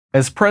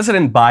As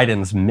President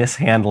Biden's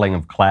mishandling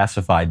of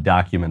classified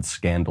documents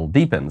scandal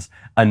deepens,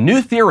 a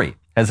new theory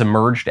has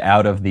emerged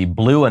out of the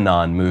Blue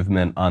Anon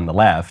movement on the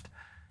left.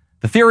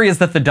 The theory is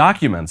that the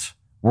documents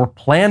were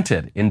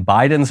planted in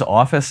Biden's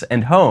office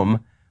and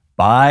home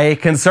by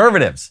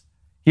conservatives.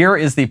 Here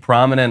is the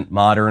prominent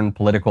modern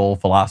political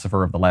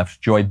philosopher of the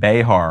left, Joy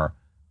Behar,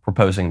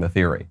 proposing the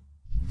theory.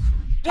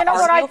 You know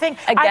what I think?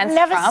 I've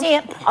never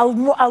seen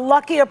a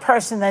luckier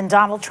person than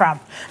Donald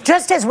Trump.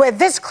 Just as we're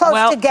this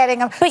close to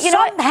getting him, but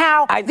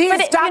somehow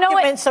these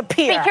documents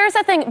appear. But here's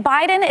the thing.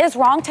 Biden is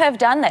wrong to have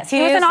done this.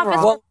 He was in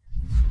office.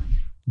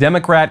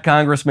 Democrat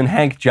Congressman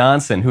Hank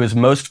Johnson, who is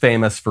most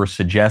famous for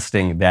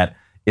suggesting that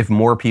if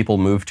more people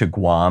move to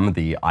Guam,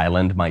 the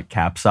island might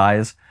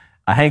capsize.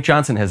 Hank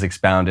Johnson has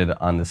expounded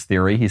on this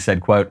theory. He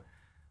said, quote,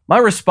 "My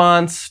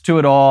response to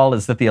it all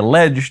is that the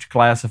alleged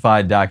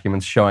classified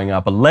documents showing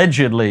up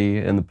allegedly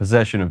in the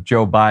possession of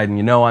Joe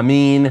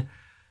Biden,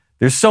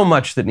 there's so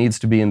much that needs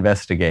to be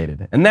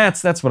investigated. And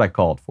that's what I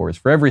called for, is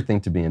for everything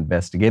to be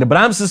investigated. But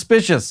I'm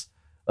suspicious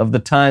of the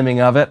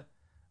timing of it.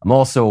 I'm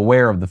also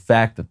aware of the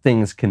fact that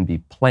things can be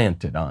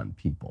planted on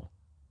people.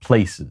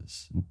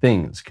 Places and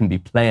things can be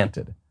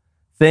planted.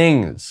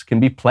 Things can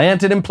be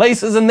planted in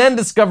places and then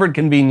discovered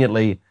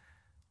conveniently.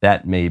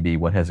 That may be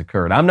what has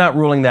occurred. I'm not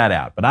ruling that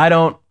out, but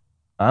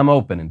I'm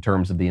open in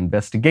terms of the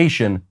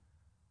investigation.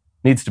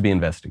 Needs to be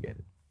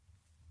investigated."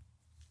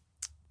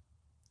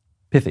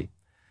 Pithy.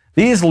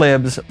 These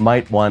libs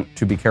might want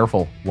to be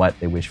careful what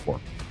they wish for,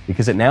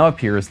 because it now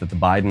appears that the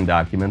Biden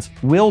documents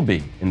will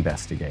be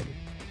investigated.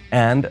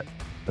 And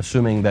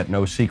assuming that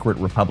no secret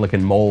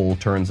Republican mole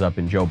turns up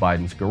in Joe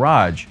Biden's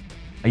garage,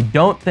 I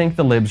don't think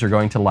the libs are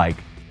going to like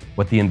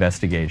what the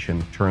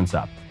investigation turns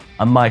up.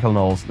 I'm Michael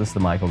Knowles. This is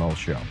The Michael Knowles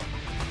Show.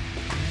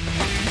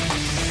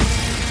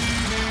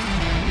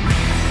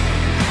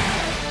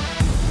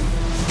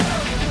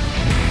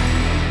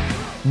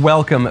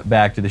 Welcome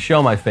back to the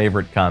show. My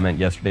favorite comment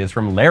yesterday is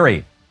from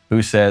Larry,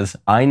 who says,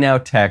 "I now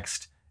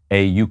text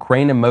a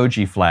Ukraine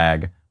emoji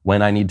flag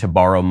when I need to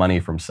borrow money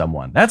from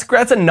someone."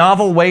 That's a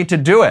novel way to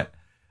do it.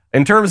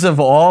 In terms of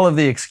all of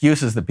the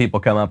excuses that people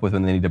come up with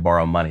when they need to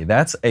borrow money,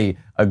 that's a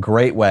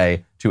great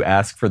way to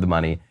ask for the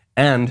money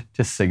and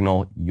to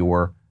signal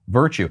your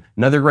virtue.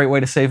 Another great way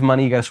to save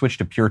money, you got to switch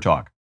to Pure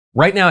Talk.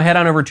 Right now, head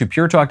on over to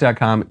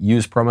puretalk.com,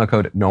 use promo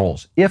code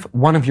Knowles. If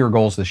one of your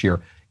goals this year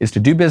is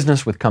to do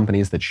business with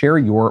companies that share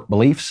your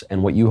beliefs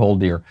and what you hold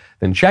dear,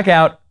 then check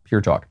out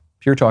Pure Talk.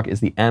 Pure Talk is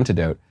the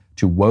antidote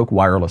to woke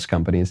wireless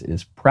companies. It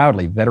is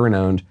proudly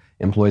veteran-owned,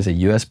 employs a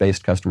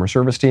US-based customer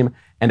service team,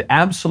 and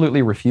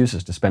absolutely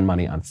refuses to spend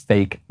money on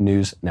fake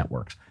news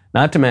networks.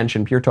 Not to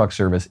mention, Pure Talk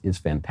service is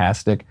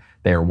fantastic.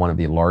 They are one of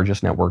the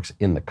largest networks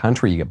in the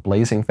country. You get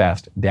blazing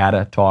fast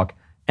data, talk,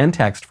 and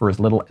text for as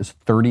little as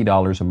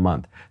 $30 a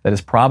month. That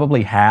is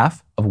probably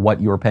half of what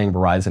you're paying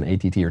Verizon,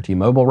 AT&T, or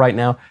T-Mobile right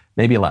now,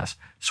 maybe less.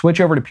 Switch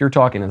over to Pure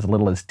Talk in as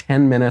little as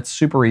 10 minutes.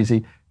 Super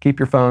easy. Keep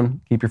your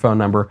phone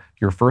number.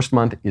 Your first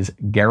month is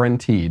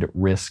guaranteed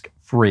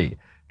risk-free.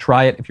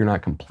 Try it. If you're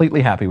not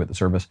completely happy with the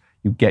service,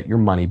 you get your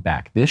money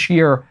back. This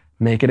year,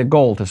 make it a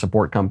goal to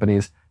support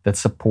companies that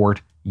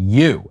support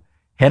you.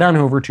 Head on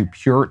over to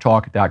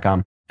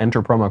puretalk.com.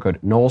 Enter promo code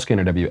Knowles,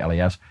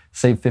 K-N-O-W-L-E-S.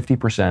 Save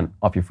 50%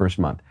 off your first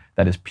month.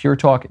 That is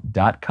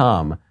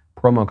puretalk.com,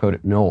 promo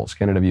code Knowles,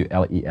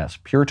 K-N-O-W-L-E-S.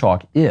 Pure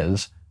Talk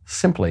is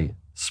simply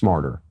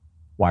smarter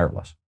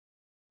wireless.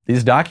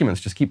 These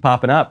documents just keep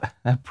popping up.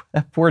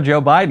 Poor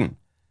Joe Biden.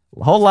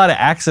 A whole lot of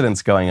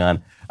accidents going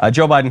on.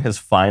 Joe Biden has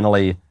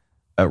finally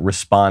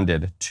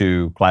responded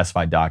to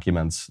classified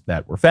documents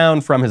that were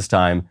found from his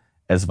time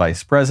as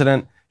vice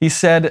president. He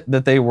said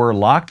that they were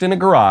locked in a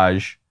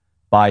garage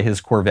by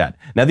his Corvette.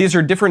 Now, these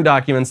are different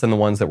documents than the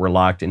ones that were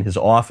locked in his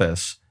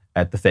office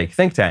at the fake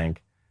think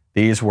tank.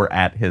 These were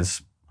at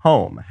his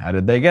home. How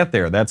did they get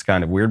there? That's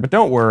kind of weird, but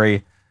don't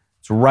worry.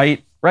 It's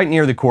right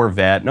near the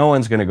Corvette. No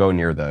one's going to go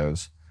near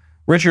those.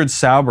 Richard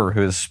Sauber,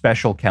 who is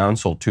special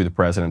counsel to the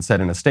president, said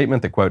in a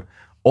statement that, quote,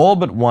 "All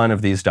but one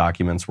of these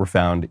documents were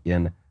found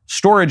in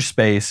storage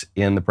space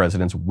in the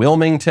president's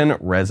Wilmington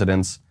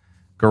residence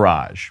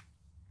garage."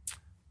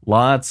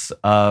 Lots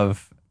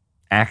of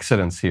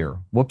accidents here.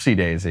 Whoopsie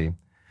daisy.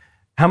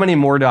 How many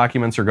more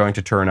documents are going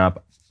to turn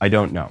up? I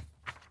don't know.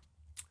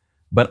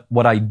 But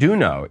what I do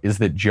know is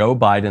that Joe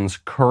Biden's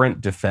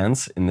current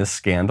defense in this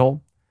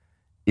scandal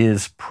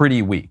is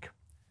pretty weak.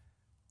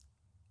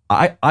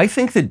 I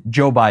think that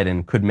Joe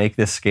Biden could make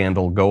this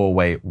scandal go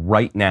away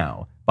right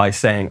now by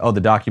saying, oh,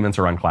 the documents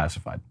are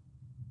unclassified.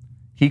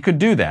 He could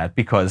do that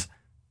because,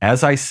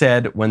 as I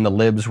said when the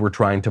libs were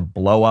trying to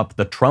blow up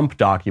the Trump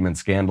document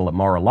scandal at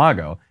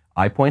Mar-a-Lago,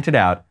 I pointed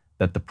out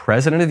that the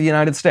president of the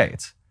United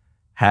States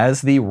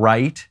has the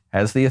right,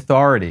 has the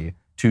authority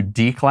to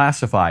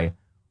declassify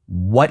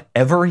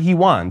whatever he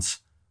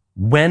wants,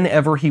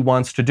 whenever he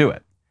wants to do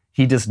it.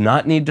 He does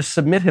not need to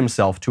submit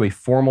himself to a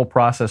formal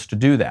process to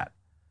do that.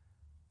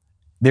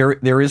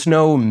 There is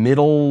no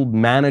middle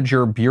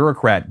manager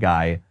bureaucrat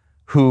guy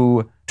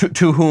to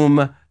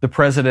whom the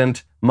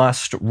president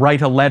must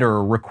write a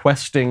letter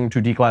requesting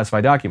to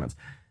declassify documents.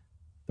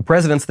 the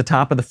president's the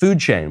top of the food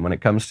chain when it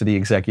comes to the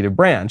executive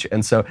branch.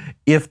 And so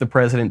if the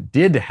president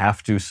did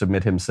have to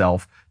submit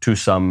himself to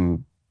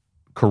some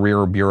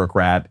career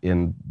bureaucrat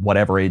in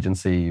whatever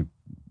agency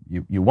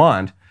you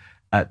want,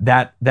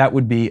 that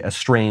would be a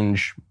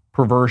strange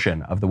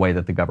perversion of the way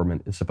that the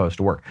government is supposed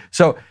to work.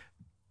 So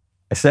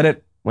I said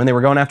it when they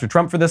were going after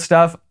Trump for this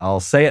stuff.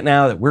 I'll say it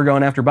now that we're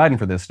going after Biden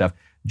for this stuff.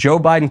 Joe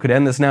Biden could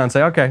end this now and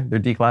say, okay, they're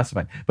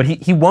declassified. But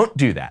he won't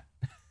do that.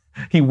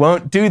 He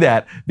won't do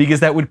that because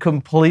that would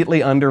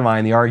completely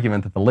undermine the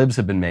argument that the libs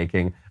have been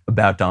making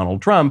about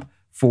Donald Trump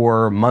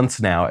for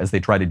months now as they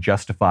try to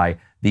justify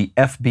the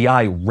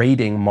FBI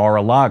raiding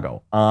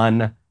Mar-a-Lago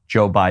on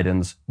Joe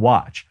Biden's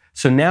watch.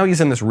 So now he's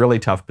in this really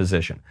tough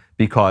position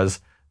because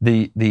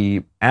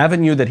the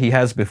avenue that he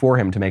has before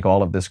him to make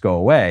all of this go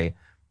away,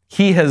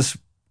 he has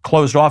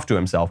closed off to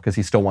himself because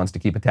he still wants to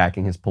keep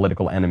attacking his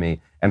political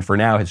enemy and for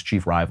now his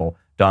chief rival,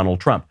 Donald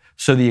Trump.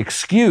 So the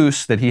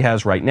excuse that he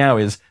has right now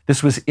is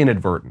this was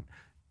inadvertent.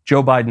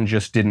 Joe Biden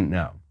just didn't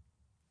know.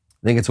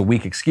 I think it's a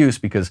weak excuse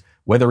because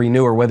whether he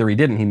knew or whether he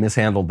didn't, he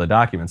mishandled the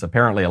documents.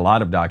 Apparently a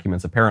lot of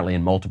documents, apparently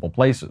in multiple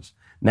places.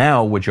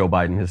 Now what Joe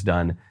Biden has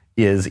done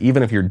is,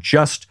 even if you're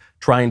just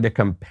trying to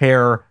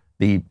compare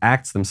the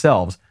acts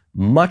themselves,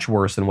 much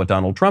worse than what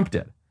Donald Trump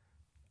did.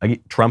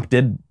 Trump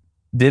did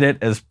it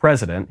as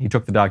president. He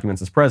took the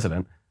documents as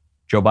president.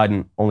 Joe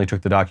Biden only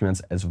took the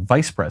documents as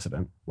vice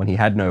president when he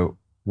had no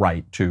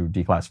right to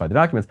declassify the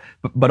documents.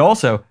 But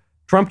also,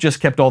 Trump just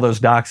kept all those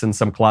docs in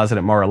some closet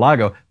at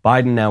Mar-a-Lago.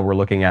 Biden, now we're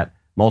looking at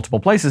multiple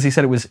places. He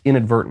said it was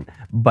inadvertent.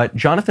 But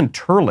Jonathan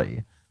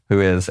Turley,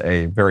 who is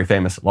a very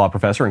famous law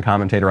professor and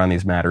commentator on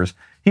these matters,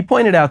 he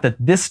pointed out that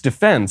this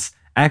defense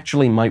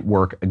actually might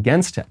work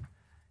against him.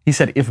 He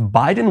said if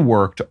Biden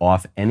worked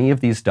off any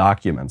of these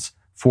documents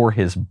for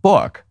his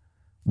book,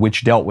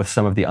 which dealt with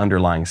some of the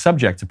underlying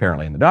subjects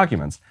apparently in the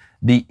documents,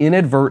 the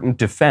inadvertent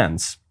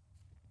defense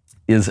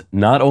is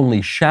not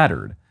only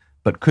shattered,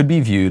 but could be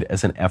viewed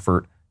as an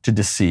effort to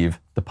deceive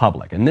the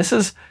public. And this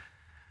is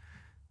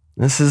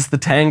the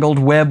tangled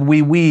web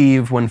we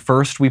weave when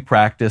first we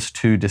practice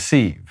to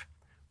deceive.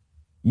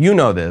 You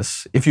know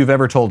this. If you've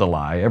ever told a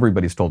lie,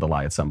 everybody's told a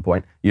lie at some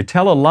point. You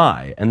tell a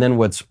lie, and then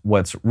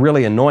what's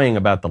really annoying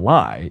about the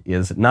lie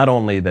is not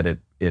only that it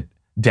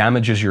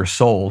damages your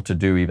soul to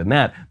do even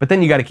that, but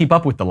then you got to keep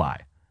up with the lie.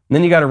 And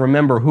then you got to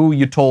remember who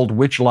you told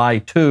which lie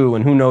to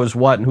and who knows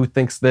what and who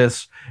thinks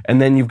this,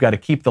 and then you've got to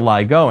keep the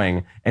lie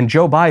going. And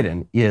Joe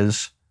Biden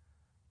is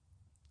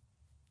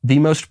the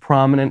most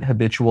prominent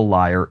habitual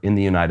liar in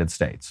the United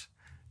States.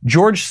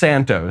 George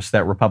Santos,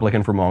 that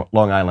Republican from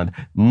Long Island,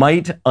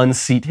 might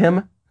unseat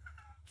him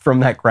from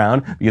that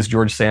crown because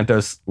George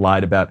Santos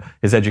lied about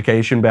his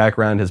education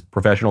background, his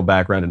professional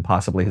background, and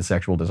possibly his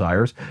sexual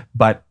desires.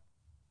 But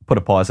put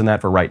a pause on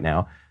that for right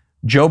now.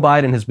 Joe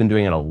Biden has been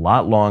doing it a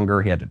lot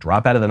longer. He had to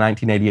drop out of the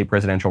 1988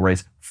 presidential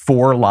race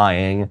for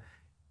lying.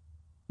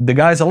 The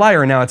guy's a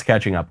liar, and now it's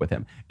catching up with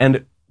him.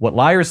 And what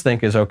liars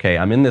think is, okay,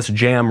 I'm in this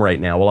jam right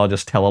now. Well, I'll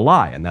just tell a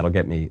lie, and that will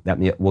get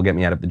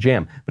me out of the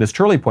jam. But as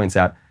Turley points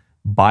out,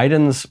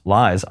 Biden's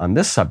lies on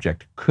this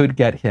subject could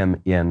get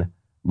him in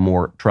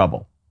more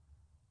trouble.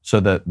 So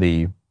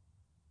the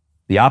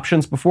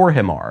options before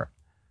him are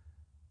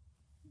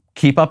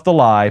keep up the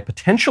lie,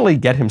 potentially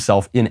get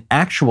himself in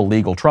actual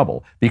legal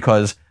trouble,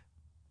 because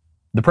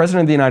the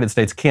president of the United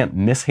States can't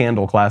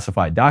mishandle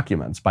classified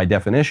documents by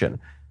definition,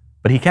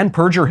 but he can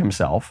perjure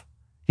himself.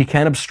 He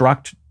can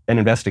obstruct an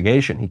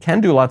investigation. He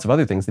can do lots of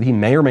other things that he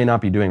may or may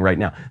not be doing right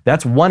now.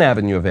 That's one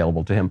avenue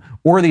available to him.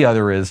 Or the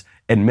other is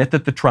admit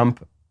that the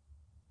Trump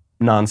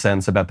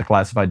nonsense about the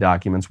classified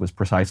documents was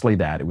precisely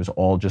that. It was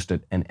all just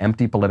an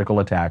empty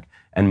political attack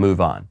and move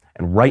on.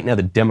 And right now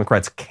the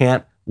Democrats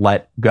can't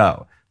let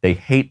go. They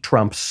hate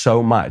Trump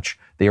so much,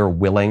 they are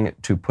willing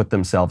to put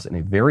themselves in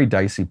a very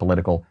dicey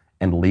political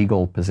and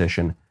legal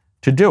position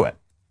to do it.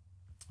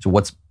 So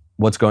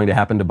what's going to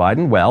happen to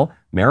Biden? Well,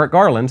 Merrick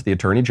Garland, the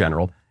Attorney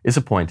General, is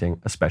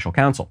appointing a special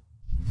counsel.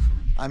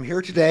 I'm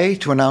here today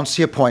to announce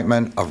the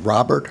appointment of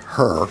Robert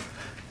Hur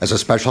as a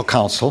special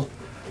counsel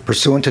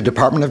pursuant to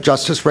Department of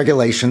Justice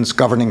regulations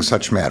governing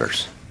such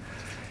matters.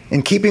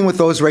 In keeping with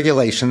those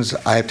regulations,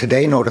 I have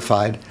today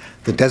notified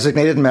the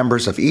designated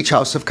members of each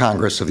House of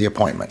Congress of the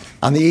appointment.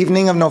 On the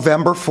evening of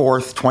November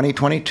 4th,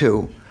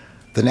 2022,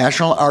 the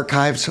National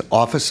Archives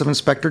Office of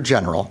Inspector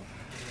General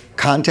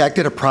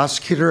contacted a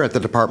prosecutor at the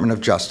Department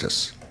of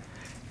Justice.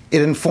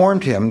 It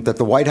informed him that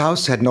the White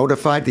House had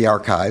notified the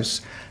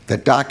archives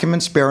that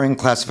documents bearing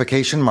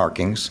classification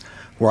markings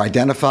were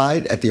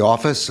identified at the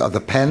office of the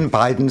Penn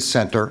Biden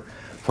Center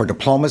for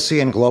Diplomacy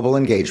and Global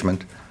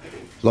Engagement,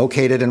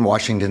 located in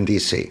Washington,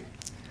 D.C.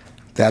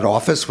 That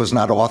office was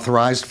not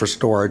authorized for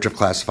storage of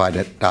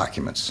classified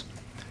documents.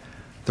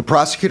 The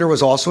prosecutor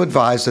was also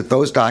advised that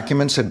those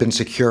documents had been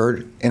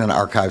secured in an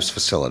archives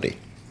facility.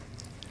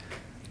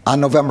 On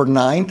November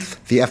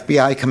 9th, the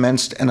FBI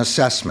commenced an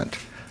assessment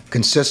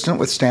consistent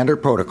with standard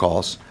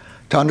protocols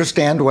to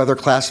understand whether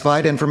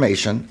classified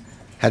information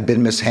had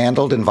been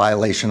mishandled in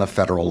violation of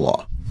federal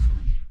law.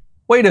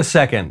 wait a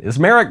second, is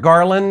Merrick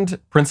Garland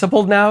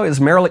principled now? Is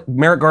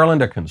Merrick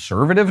Garland a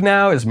conservative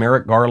now? Is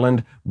Merrick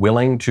Garland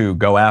willing to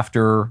go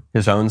after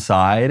his own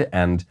side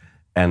and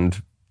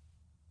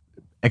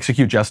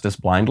execute justice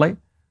blindly?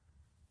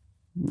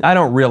 I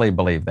don't really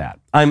believe that.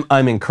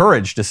 I'm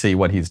encouraged to see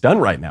what he's done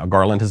right now.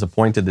 Garland has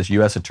appointed this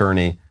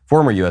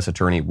former U.S.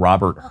 Attorney,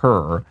 Robert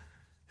Hur,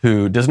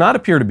 who does not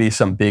appear to be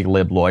some big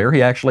lib lawyer.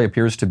 He actually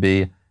appears to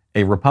be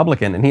a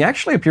Republican, and he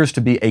actually appears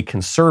to be a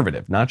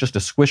conservative, not just a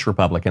squish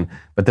Republican,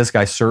 but this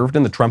guy served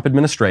in the Trump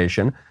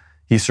administration.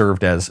 He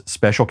served as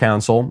special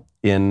counsel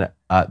in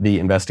the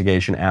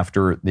investigation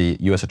after the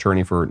U.S.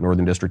 Attorney for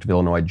Northern District of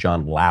Illinois,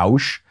 John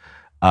Lausch,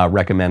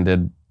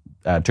 recommended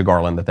to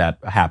Garland that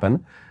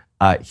happen.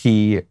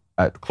 He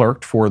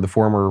clerked for the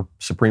former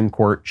Supreme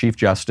Court Chief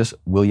Justice,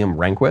 William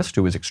Rehnquist,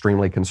 who was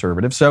extremely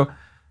conservative. So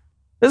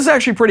this is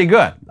actually pretty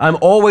good. I'm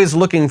always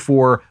looking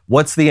for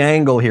what's the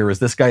angle here. Is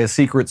this guy a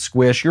secret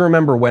squish? You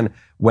remember when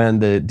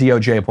the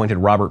DOJ appointed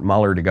Robert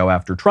Mueller to go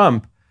after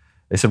Trump,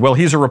 they said, well,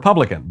 he's a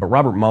Republican, but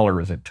Robert Mueller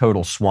is a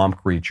total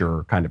swamp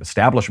creature, kind of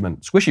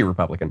establishment, squishy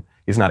Republican.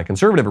 He's not a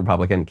conservative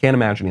Republican. Can't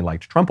imagine he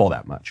liked Trump all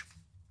that much.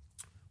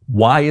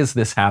 Why is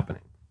this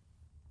happening?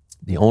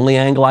 The only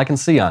angle I can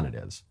see on it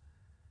is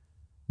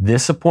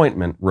this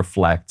appointment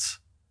reflects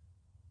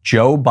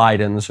Joe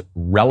Biden's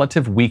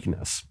relative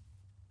weakness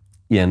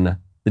in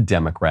the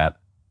Democrat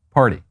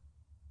Party.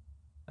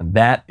 And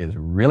that is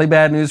really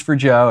bad news for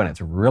Joe, and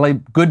it's really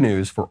good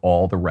news for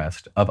all the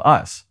rest of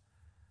us.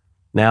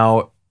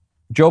 Now,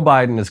 Joe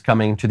Biden is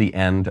coming to the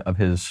end of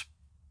his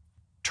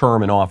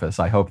term in office.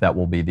 I hope that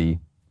will be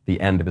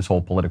the end of his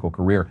whole political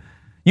career.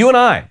 You and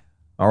I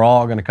are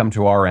all going to come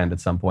to our end at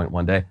some point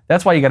one day.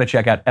 That's why you got to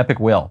check out Epic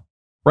Will.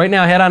 Right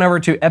now, head on over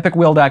to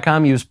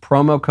epicwill.com, use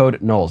promo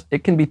code Knowles.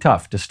 It can be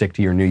tough to stick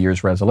to your New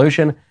Year's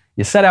resolution.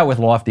 You set out with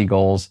lofty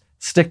goals,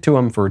 stick to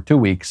them for 2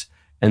 weeks,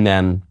 and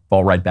then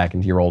fall right back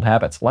into your old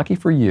habits. Lucky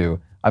for you,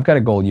 I've got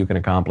a goal you can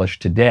accomplish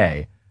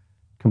today.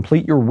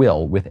 Complete your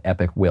will with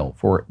Epic Will.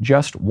 For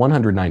just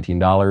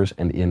 $119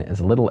 and in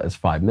as little as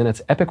 5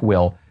 minutes, Epic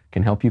Will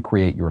can help you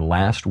create your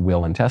last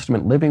will and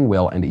testament, living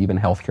will, and even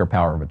healthcare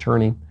power of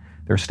attorney.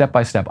 Their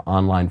step-by-step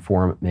online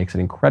form makes it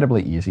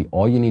incredibly easy.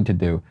 All you need to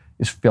do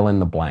is fill in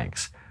the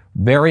blanks.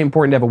 Very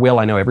important to have a will.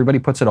 I know everybody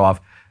puts it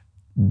off.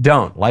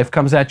 Don't. Life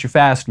comes at you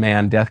fast,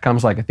 man. Death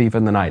comes like a thief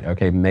in the night.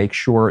 Okay, make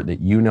sure that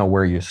you know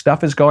where your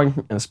stuff is going,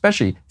 and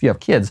especially if you have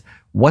kids,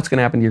 what's going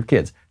to happen to your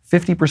kids.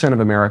 50%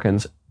 of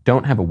Americans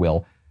don't have a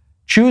will.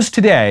 Choose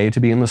today to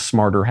be in the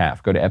smarter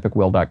half. Go to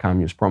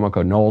epicwill.com, use promo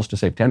code Knowles to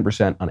save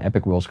 10% on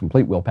Epic Will's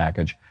complete will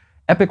package.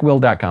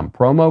 Epicwill.com,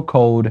 promo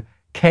code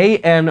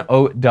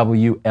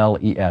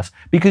KNOWLES,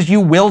 because you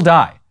will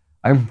die.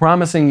 I'm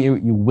promising you,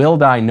 you will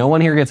die. No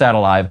one here gets out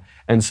alive.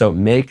 And so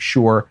make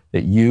sure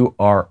that you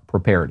are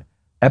prepared.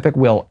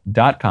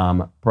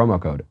 Epicwill.com,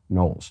 promo code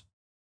Knowles.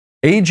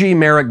 AG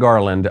Merrick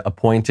Garland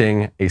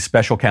appointing a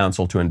special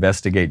counsel to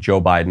investigate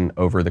Joe Biden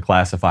over the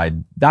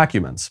classified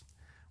documents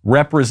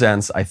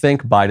represents, I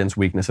think, Biden's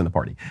weakness in the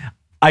party.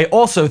 I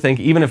also think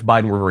even if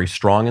Biden were very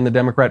strong in the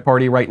Democrat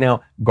Party right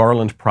now,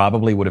 Garland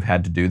probably would have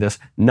had to do this,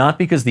 not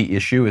because the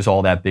issue is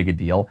all that big a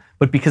deal,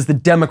 but because the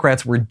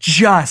Democrats were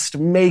just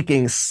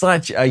making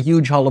such a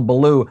huge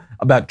hullabaloo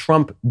about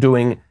Trump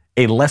doing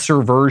a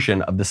lesser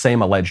version of the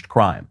same alleged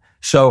crime.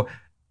 So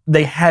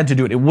they had to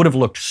do it. It would have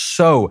looked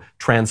so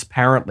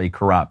transparently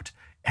corrupt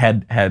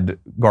had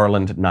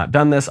Garland not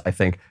done this. I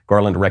think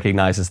Garland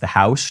recognizes the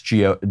House,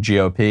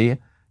 GOP,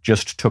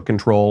 just took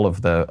control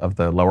of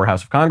the lower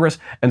house of Congress.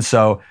 And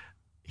so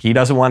he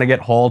doesn't want to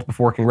get hauled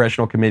before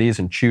congressional committees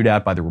and chewed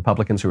out by the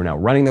Republicans who are now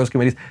running those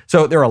committees.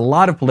 So there are a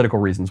lot of political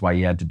reasons why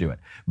he had to do it.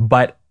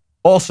 But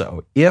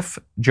also, if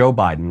Joe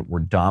Biden were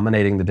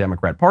dominating the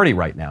Democrat Party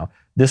right now,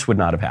 this would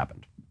not have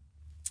happened.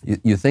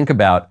 You think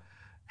about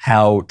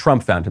how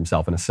Trump found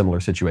himself in a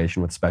similar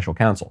situation with special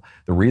counsel.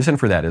 The reason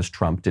for that is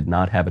Trump did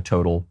not have a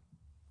total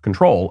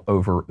control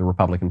over the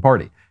Republican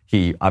Party.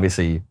 He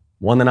obviously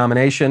won the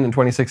nomination in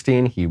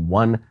 2016. He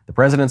won the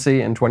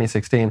presidency in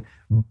 2016,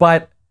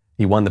 but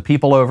he won the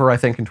people over, I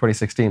think, in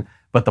 2016.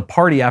 But the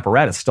party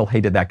apparatus still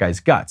hated that guy's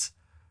guts.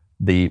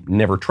 The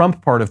never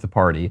Trump part of the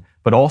party,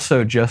 but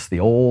also just the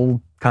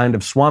old kind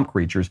of swamp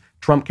creatures.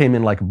 Trump came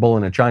in like a bull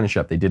in a china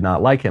shop. They did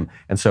not like him.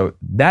 And so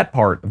that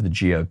part of the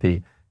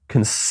GOP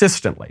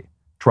consistently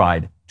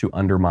tried to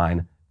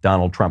undermine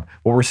Donald Trump.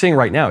 What we're seeing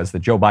right now is that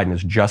Joe Biden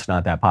is just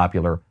not that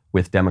popular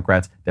with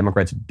Democrats.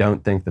 Democrats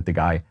don't think that the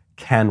guy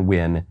can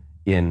win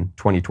in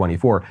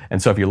 2024.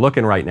 And so if you're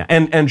looking right now,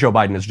 and Joe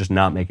Biden is just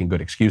not making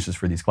good excuses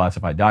for these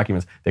classified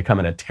documents, they come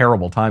at a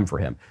terrible time for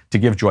him. To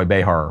give Joy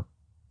Behar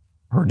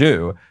her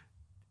due,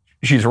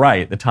 she's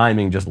right. The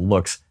timing just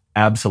looks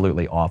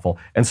absolutely awful.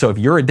 And so if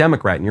you're a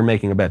Democrat and you're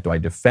making a bet, do I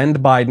defend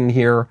Biden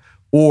here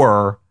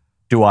or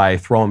do I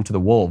throw him to the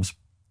wolves?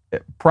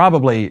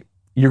 Probably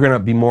you're going to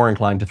be more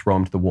inclined to throw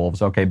him to the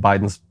wolves. Okay,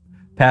 Biden's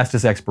past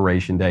his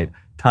expiration date.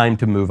 Time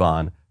to move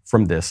on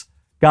from this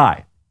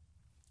guy.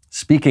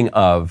 Speaking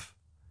of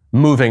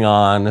moving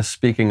on,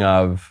 speaking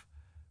of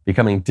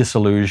becoming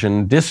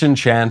disillusioned,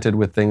 disenchanted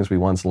with things we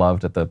once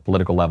loved at the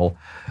political level.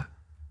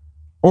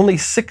 Only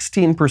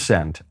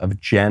 16% of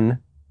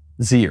Gen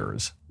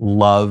Zers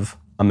love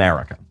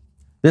America.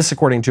 This,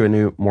 according to a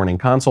new Morning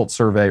Consult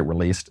survey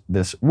released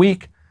this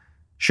week,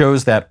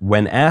 shows that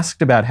when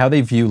asked about how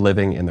they view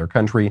living in their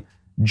country,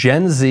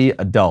 Gen Z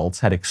adults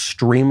had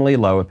extremely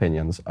low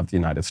opinions of the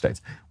United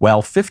States.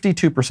 While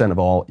 52% of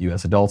all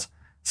U.S. adults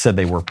said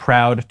they were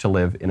proud to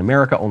live in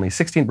America, only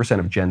 16%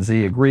 of Gen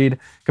Z agreed.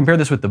 Compare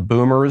this with the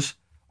boomers.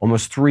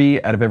 Almost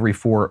 3 out of every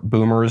 4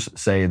 boomers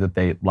say that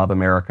they love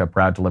America,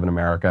 proud to live in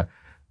America.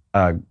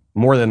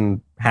 More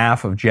than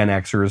half of Gen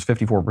Xers,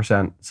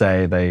 54%,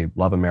 say they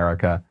love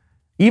America.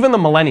 Even the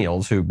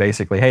millennials, who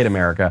basically hate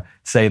America,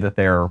 say that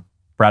they're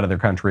proud of their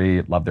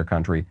country, love their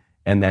country.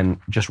 And then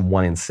just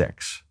 1 in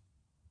 6,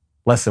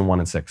 less than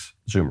 1 in 6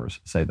 Zoomers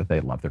say that they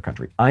love their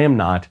country. I am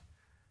not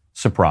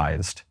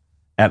surprised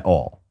at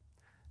all.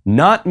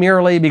 Not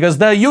merely because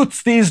the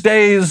youths these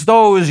days,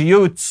 those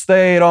youths,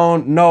 they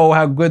don't know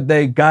how good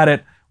they got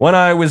it. When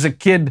I was a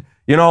kid,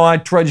 I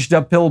trudged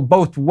uphill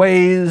both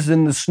ways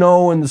in the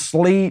snow and the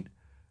sleet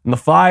and the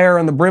fire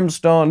and the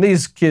brimstone.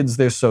 These kids,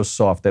 they're so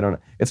soft. They don't know.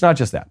 It's not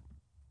just that.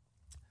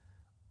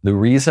 The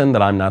reason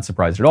that I'm not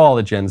surprised at all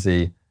that Gen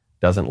Z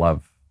doesn't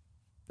love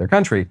their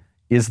country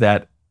is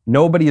that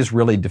nobody is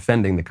really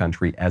defending the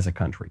country as a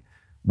country.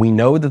 We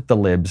know that the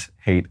libs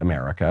hate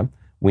America.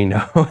 We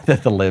know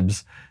that the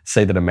libs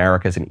say that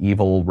America is an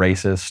evil,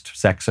 racist,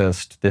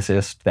 sexist,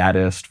 thisist,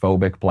 thatist,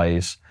 phobic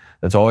place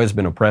that's always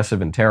been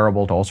oppressive and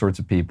terrible to all sorts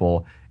of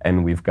people,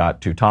 and we've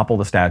got to topple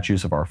the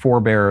statues of our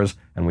forebears,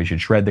 and we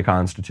should shred the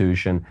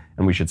Constitution,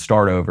 and we should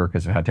start over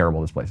because of how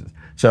terrible this place is.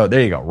 So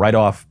there you go, right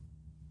off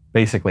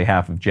basically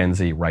half of Gen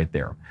Z right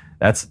there.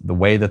 That's the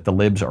way that the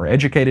libs are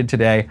educated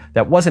today.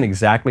 That wasn't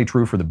exactly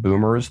true for the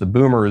boomers. The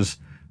boomers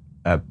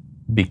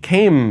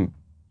became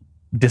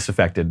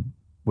disaffected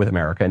with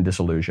America and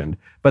disillusioned,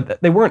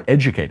 but they weren't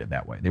educated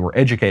that way. They were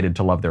educated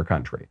to love their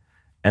country.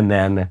 And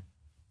then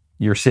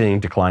you're seeing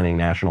declining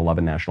national love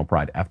and national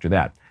pride after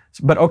that.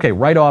 But okay,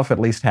 right off at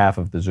least half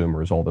of the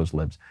Zoomers, all those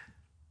libs.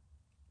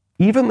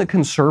 Even the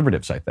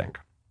conservatives, I think,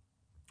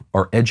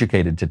 are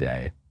educated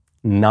today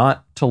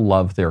not to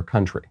love their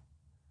country.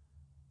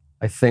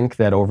 I think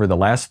that over the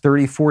last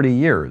 30, 40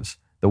 years,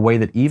 the way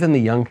that even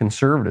the young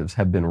conservatives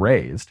have been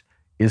raised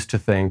is to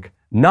think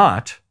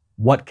not,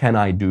 what can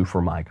I do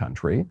for my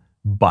country,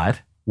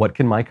 but what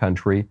can my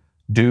country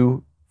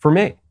do for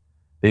me?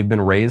 They've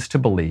been raised to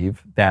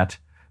believe that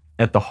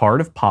at the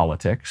heart of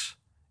politics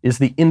is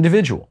the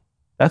individual.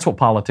 That's what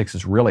politics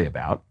is really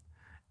about.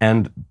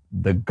 And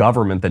the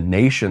government, the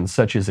nation,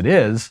 such as it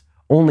is,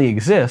 only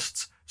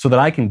exists so that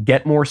I can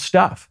get more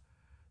stuff.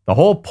 The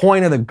whole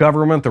point of the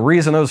government, the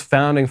reason those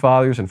founding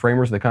fathers and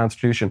framers of the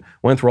Constitution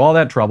went through all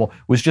that trouble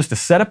was just to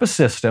set up a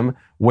system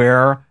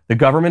where the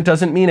government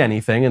doesn't mean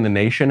anything and the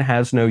nation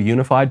has no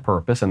unified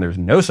purpose and there's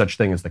no such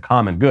thing as the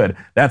common good.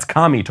 That's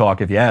commie talk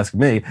if you ask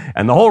me.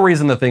 And the whole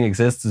reason the thing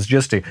exists is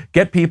just to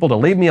get people to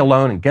leave me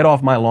alone and get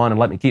off my lawn and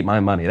let me keep my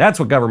money. That's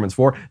what government's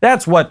for.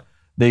 That's what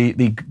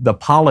the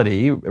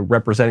polity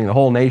representing the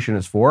whole nation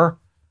is for.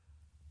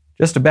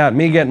 Just about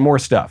me getting more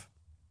stuff.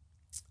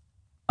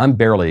 I'm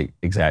barely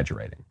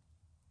exaggerating.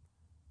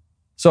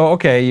 So,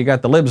 okay, you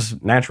got the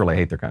libs naturally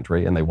hate their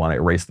country and they want to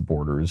erase the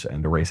borders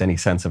and erase any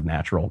sense of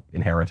natural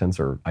inheritance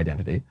or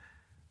identity.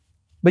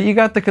 But you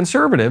got the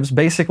conservatives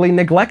basically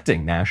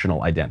neglecting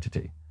national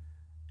identity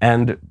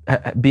and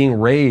being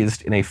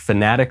raised in a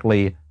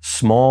fanatically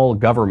small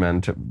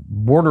government,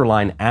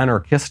 borderline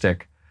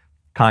anarchistic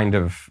kind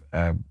of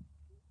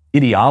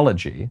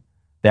ideology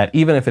that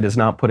even if it is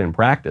not put in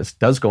practice,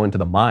 does go into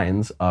the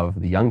minds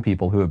of the young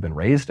people who have been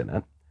raised in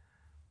it.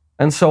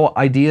 And so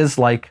ideas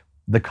like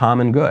the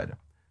common good,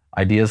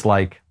 ideas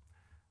like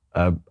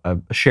a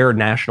shared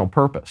national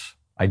purpose,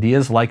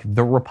 ideas like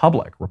the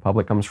republic.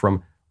 Republic comes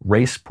from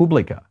res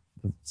publica,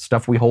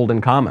 stuff we hold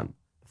in common,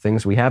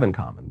 things we have in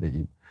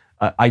common.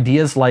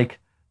 Ideas like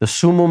the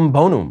summum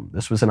bonum.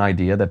 This was an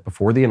idea that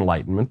before the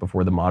Enlightenment,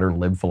 before the modern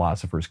lib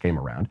philosophers came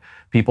around,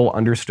 people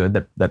understood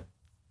that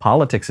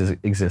politics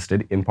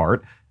existed, in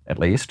part, at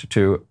least,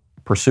 to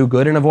pursue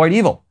good and avoid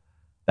evil.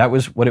 That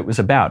was what it was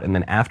about. And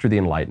then after the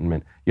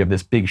Enlightenment, you have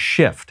this big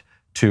shift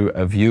to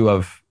a view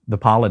of the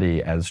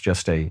polity as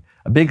just a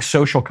big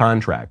social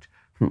contract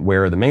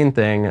where the main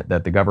thing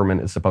that the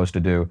government is supposed to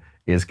do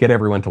is get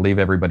everyone to leave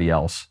everybody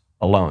else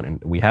alone.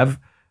 And we have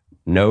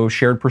no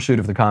shared pursuit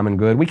of the common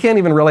good. We can't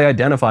even really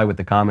identify what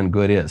the common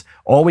good is.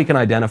 All we can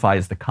identify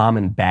is the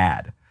common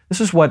bad. This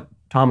is what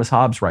Thomas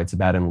Hobbes writes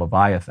about in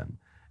Leviathan.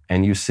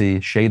 And you see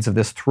shades of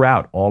this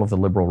throughout all of the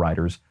liberal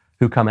writers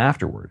who come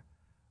afterward.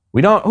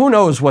 Who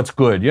knows what's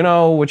good?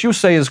 What you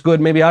say is good,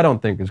 maybe I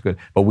don't think is good.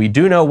 But we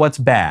do know what's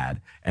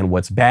bad. And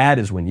what's bad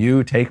is when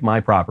you take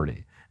my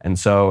property. And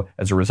so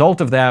as a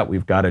result of that,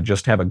 we've got to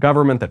just have a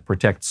government that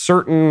protects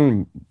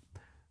certain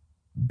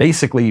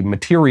basically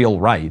material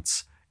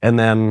rights. And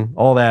then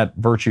all that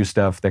virtue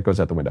stuff that goes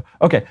out the window.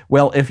 Okay,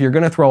 well, if you're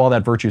going to throw all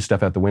that virtue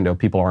stuff out the window,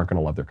 people aren't going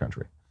to love their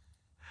country.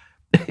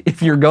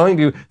 if you're going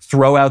to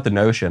throw out the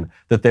notion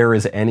that there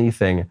is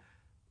anything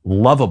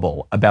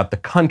lovable about the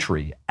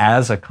country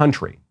as a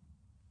country,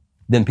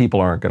 then people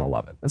aren't going to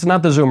love it. It's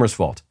not the Zoomers'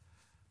 fault.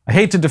 I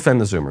hate to defend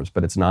the Zoomers,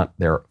 but it's not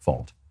their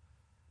fault.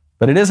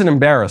 But it is an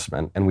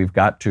embarrassment, and we've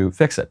got to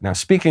fix it. Now,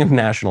 speaking of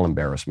national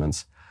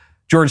embarrassments,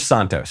 George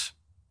Santos.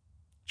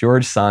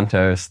 George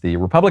Santos, the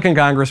Republican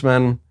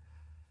congressman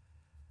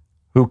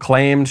who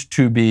claimed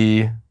to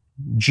be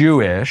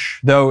Jewish,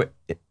 though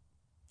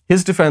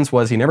his defense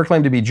was he never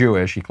claimed to be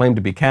Jewish. He claimed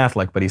to be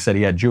Catholic, but he said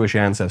he had Jewish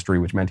ancestry,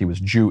 which meant he was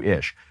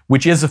Jewish,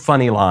 which is a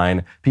funny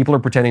line. People are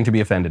pretending to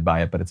be offended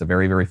by it, but it's a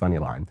very, very funny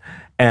line.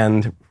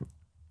 And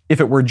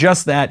if it were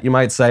just that, you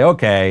might say,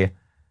 okay,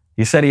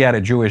 he said he had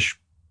a Jewish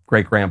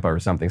great-grandpa or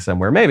something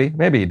somewhere. Maybe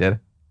he did.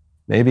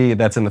 Maybe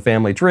that's in the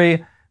family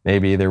tree.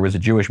 Maybe there was a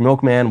Jewish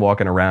milkman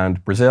walking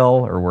around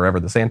Brazil or wherever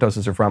the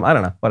Santoses are from. I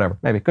don't know, whatever,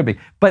 maybe, could be.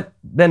 But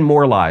then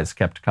more lies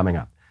kept coming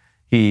up.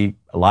 He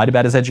lied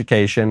about his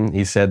education.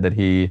 He said that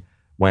he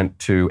went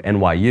to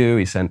NYU.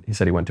 He said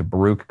he went to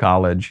Baruch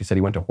College. He said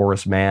he went to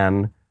Horace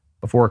Mann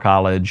before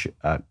college.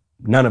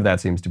 None of that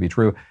seems to be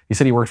true. He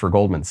said he worked for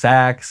Goldman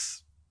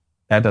Sachs.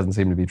 That doesn't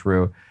seem to be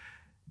true.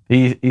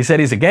 He said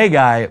he's a gay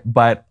guy,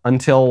 but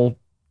until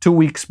 2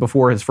 weeks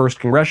before his first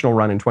congressional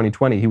run in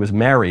 2020, he was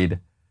married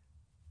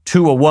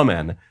to a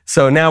woman.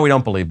 So now we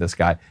don't believe this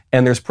guy.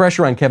 And there's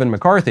pressure on Kevin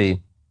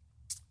McCarthy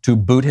to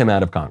boot him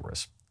out of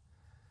Congress.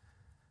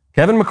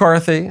 Kevin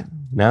McCarthy,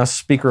 now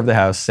Speaker of the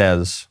House,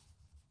 says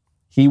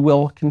he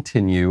will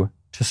continue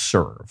to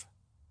serve.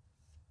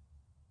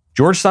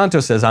 George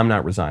Santos says, I'm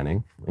not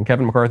resigning. And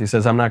Kevin McCarthy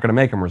says, I'm not going to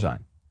make him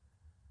resign.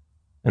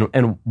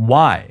 And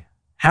why?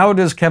 How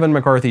does Kevin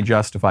McCarthy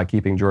justify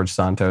keeping George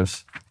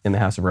Santos in the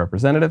House of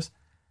Representatives?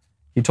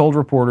 He told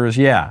reporters,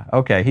 yeah,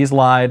 okay, he's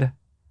lied.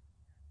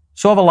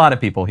 So have a lot of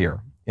people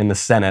here in the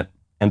Senate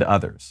and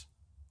others.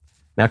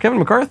 Now, Kevin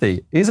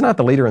McCarthy, he's not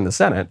the leader in the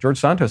Senate. George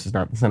Santos is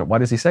not in the Senate. Why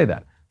does he say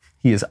that?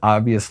 He is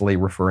obviously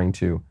referring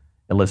to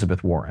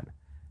Elizabeth Warren.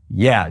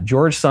 Yeah,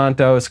 George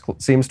Santos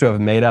seems to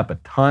have made up a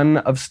ton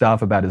of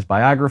stuff about his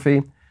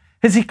biography.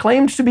 Has he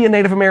claimed to be a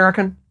Native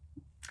American?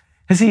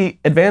 Has he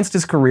advanced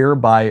his career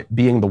by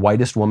being the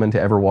whitest woman to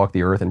ever walk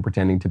the earth and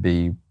pretending to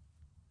be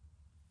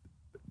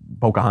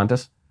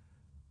Pocahontas?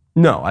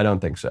 No, I don't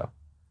think so.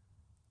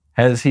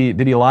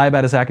 Did he lie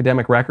about his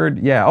academic record?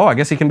 Yeah. Oh, I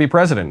guess he can be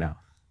president now.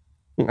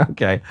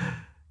 Okay.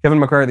 Kevin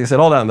McCarthy said,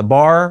 hold on, the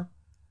bar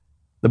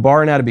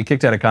now to be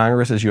kicked out of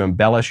Congress is you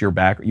embellish your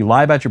you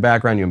lie about your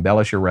background, you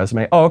embellish your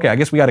resume. Oh, okay, I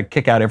guess we got to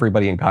kick out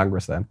everybody in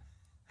Congress then.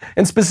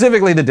 And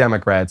specifically the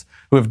Democrats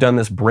who have done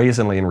this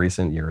brazenly in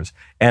recent years.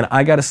 And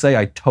I got to say,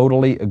 I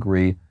totally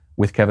agree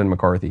with Kevin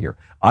McCarthy here.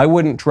 I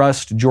wouldn't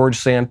trust George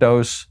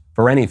Santos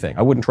for anything.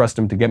 I wouldn't trust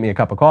him to get me a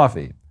cup of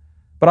coffee.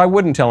 But I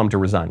wouldn't tell him to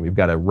resign. We've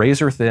got a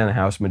razor-thin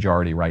House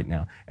majority right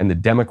now, and the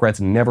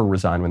Democrats never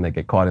resign when they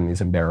get caught in these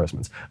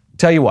embarrassments.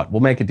 Tell you what, we'll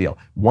make a deal.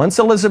 Once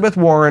Elizabeth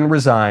Warren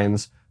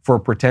resigns for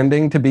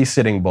pretending to be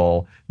Sitting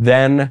Bull,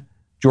 then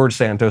George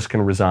Santos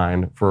can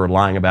resign for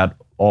lying about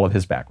all of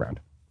his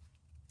background.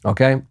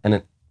 Okay?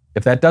 And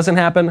if that doesn't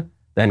happen,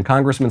 then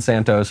Congressman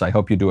Santos, I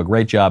hope you do a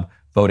great job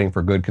voting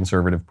for good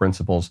conservative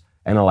principles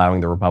and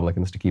allowing the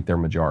Republicans to keep their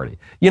majority.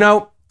 You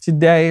know,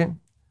 today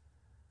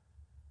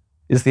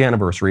is the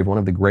anniversary of one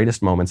of the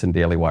greatest moments in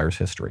Daily Wire's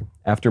history.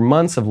 After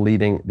months of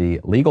leading the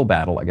legal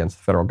battle against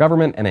the federal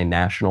government and a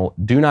national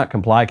do not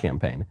comply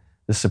campaign,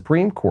 the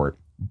Supreme Court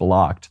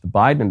blocked the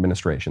Biden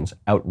administration's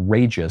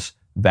outrageous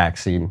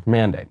vaccine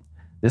mandate.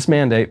 This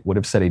mandate would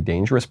have set a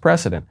dangerous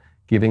precedent,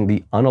 giving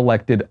the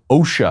unelected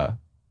OSHA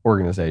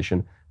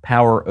organization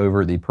power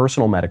over the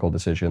personal medical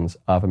decisions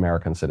of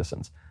American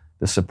citizens.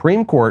 The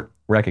Supreme Court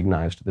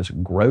recognized this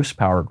gross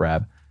power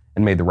grab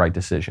and made the right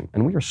decision.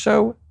 And we are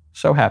so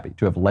happy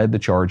to have led the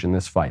charge in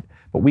this fight.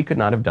 But we could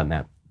not have done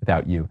that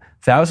without you.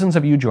 Thousands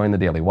of you joined the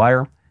Daily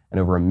Wire, and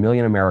over 1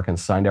 million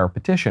Americans signed our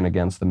petition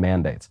against the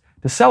mandates.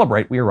 To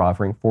celebrate, we are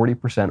offering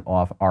 40%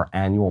 off our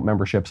annual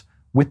memberships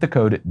with the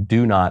code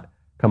DO NOT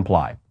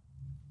COMPLY.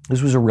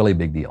 This was a really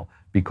big deal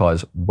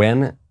because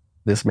when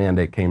this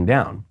mandate came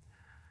down,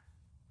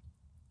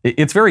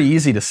 it's very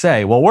easy to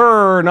say, well,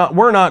 we're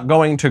not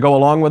going to go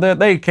along with it.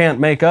 They can't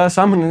make us.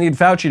 I'm going to need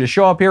Fauci to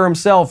show up here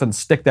himself and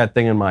stick that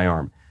thing in my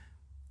arm.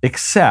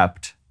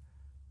 Except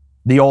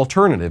the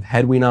alternative,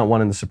 had we not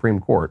won in the Supreme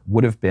Court,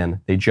 would have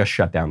been they just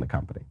shut down the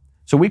company.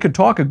 So we could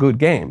talk a good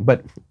game,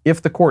 but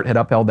if the court had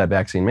upheld that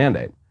vaccine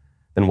mandate,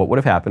 then what would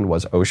have happened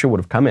was OSHA would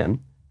have come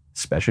in,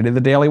 especially to the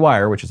Daily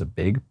Wire, which is a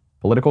big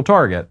political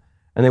target,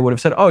 and they would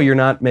have said, oh, you're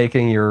not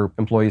making your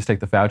employees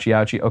take the Fauci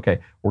ouchie? Okay,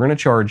 we're going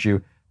to charge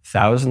you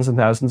thousands and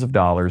thousands of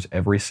dollars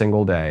every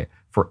single day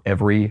for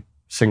every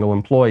single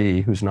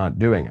employee who's not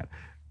doing it.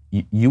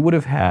 You would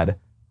have had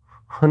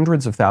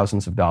hundreds of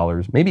thousands of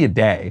dollars, maybe a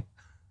day,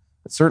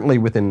 certainly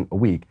within a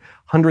week,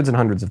 hundreds and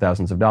hundreds of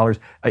thousands of dollars.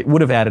 It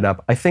would have added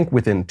up. I think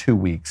within 2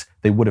 weeks,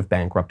 they would have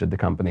bankrupted the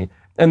company.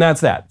 And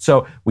that's that.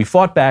 So we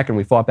fought back, and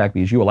we fought back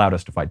because you allowed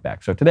us to fight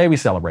back. So today we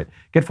celebrate.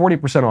 Get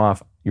 40%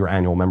 off your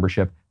annual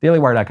membership,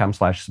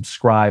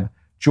 dailywire.com/subscribe.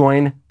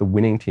 Join the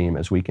winning team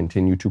as we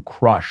continue to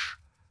crush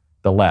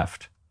the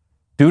left.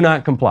 Do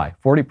not comply.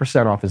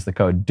 40% off is the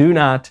code. Do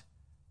not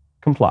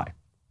comply.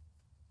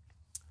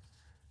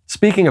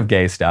 Speaking of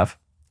gay stuff,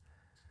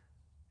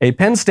 a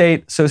Penn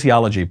State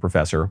sociology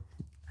professor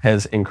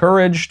has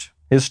encouraged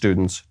his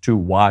students to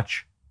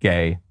watch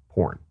gay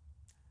porn.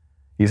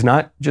 He's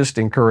not just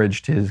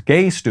encouraged his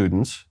gay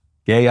students,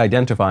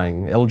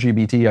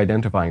 LGBT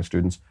identifying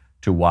students,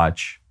 to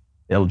watch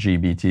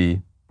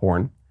LGBT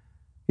porn.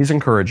 He's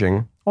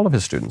encouraging all of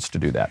his students to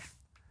do that.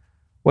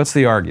 What's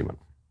the argument?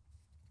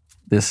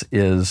 This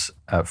is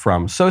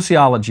from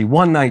Sociology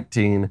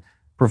 119.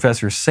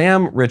 Professor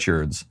Sam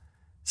Richards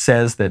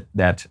says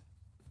that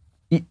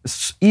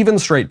even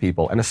straight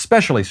people, and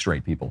especially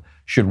straight people,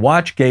 should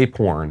watch gay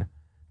porn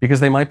because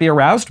they might be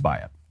aroused by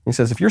it. He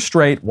says, if you're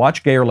straight,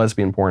 watch gay or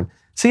lesbian porn,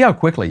 see how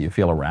quickly you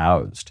feel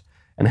aroused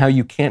and how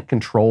you can't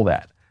control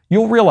that.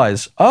 You'll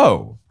realize,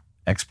 oh,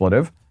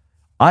 expletive,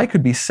 I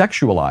could be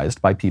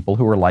sexualized by people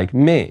who are like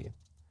me.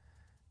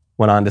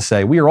 Went on to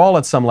say, we are all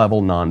at some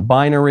level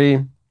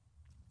non-binary.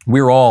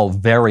 We're all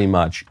very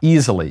much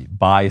easily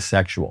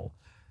bisexual.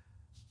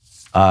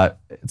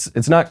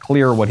 It's not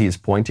clear what he's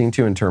pointing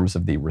to in terms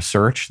of the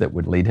research that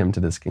would lead him to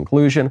this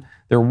conclusion.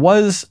 There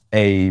was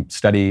a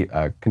study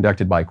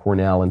conducted by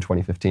Cornell in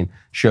 2015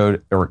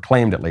 showed, or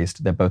claimed at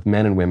least, that both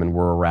men and women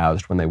were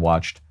aroused when they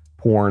watched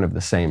porn of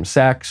the same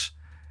sex.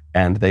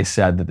 And they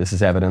said that this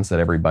is evidence that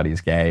everybody's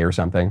gay or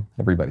something.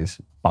 Everybody's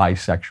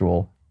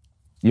bisexual.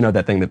 You know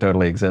that thing that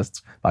totally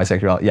exists?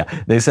 Bisexuality.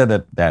 Yeah, they said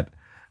that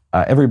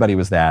everybody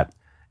was that.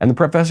 And the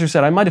professor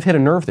said, I might have hit a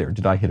nerve there.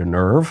 Did I hit a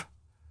nerve?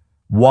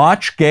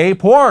 Watch gay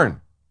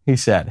porn, he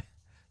said.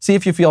 See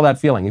if you feel that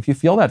feeling. If you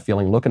feel that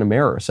feeling, look in a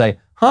mirror. Say,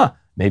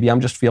 maybe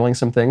I'm just feeling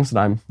some things that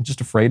I'm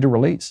just afraid to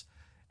release.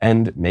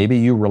 And maybe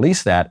you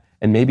release that,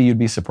 and maybe you'd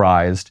be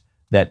surprised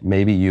that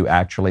maybe you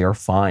actually are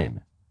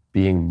fine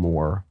being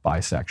more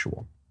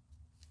bisexual.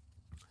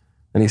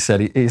 And he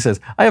says,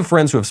 I have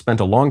friends who have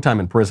spent a long time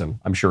in prison.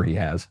 I'm sure he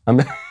has. I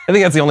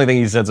think that's the only thing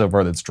he said so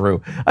far that's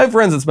true. I have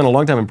friends that spend a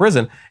long time in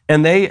prison,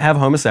 and they have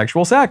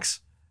homosexual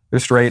sex. They're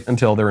straight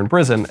until they're in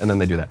prison, and then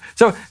they do that.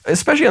 So,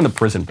 especially on the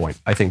prison point,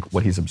 I think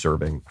what he's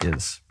observing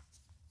is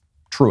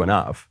true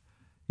enough.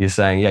 He's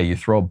saying, yeah, you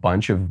throw a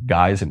bunch of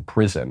guys in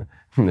prison,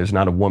 and there's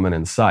not a woman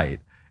in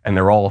sight, and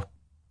they're all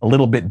a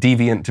little bit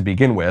deviant to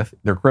begin with.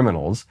 They're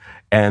criminals,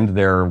 and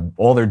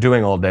all they're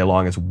doing all day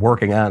long is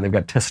working out. They've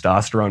got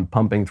testosterone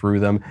pumping through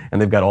them,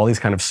 and they've got all these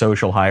kind of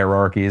social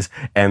hierarchies,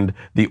 and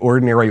the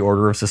ordinary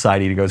order of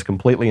society goes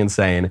completely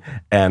insane,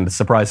 and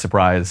surprise,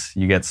 surprise,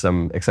 you get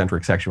some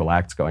eccentric sexual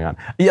acts going on.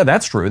 Yeah,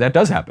 that's true. That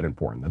does happen in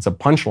porn. That's a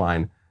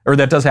punchline, or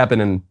that does happen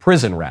in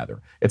prison,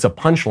 rather. It's a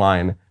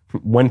punchline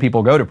when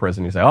people go to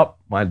prison. You say, oh,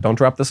 well, don't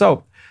drop the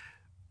soap.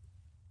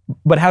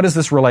 But how does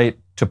this relate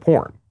to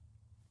porn?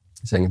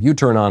 Saying if you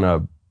turn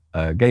on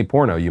a gay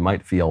porno, you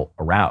might feel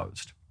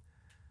aroused.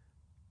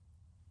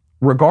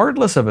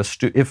 Regardless of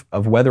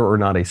of whether or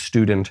not a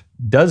student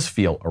does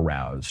feel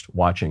aroused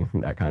watching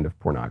that kind of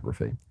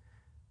pornography,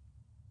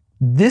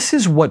 this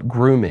is what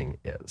grooming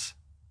is.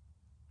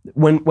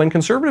 When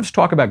conservatives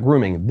talk about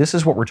grooming, this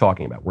is what we're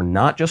talking about. We're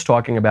not just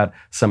talking about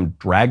some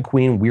drag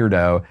queen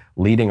weirdo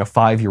leading a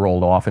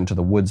 5-year-old off into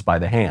the woods by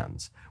the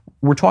hands.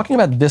 We're talking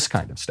about this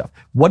kind of stuff.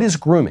 What is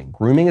grooming?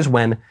 Grooming is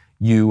when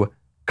you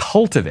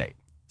cultivate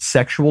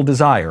sexual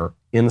desire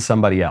in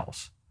somebody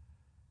else.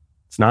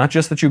 It's not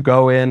just that you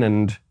go in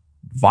and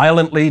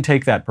violently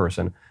take that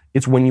person.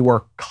 It's when you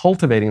are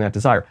cultivating that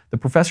desire. The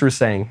professor is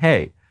saying,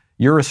 hey,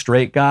 you're a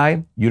straight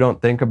guy. You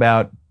don't think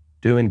about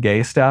doing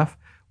gay stuff.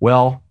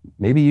 Well,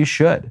 maybe you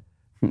should.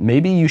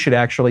 Maybe you should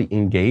actually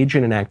engage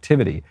in an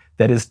activity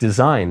that is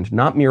designed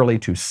not merely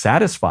to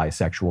satisfy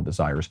sexual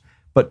desires,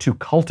 but to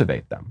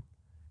cultivate them.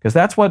 Because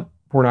that's what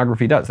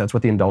pornography does. That's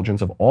what the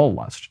indulgence of all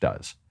lust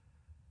does.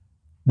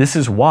 This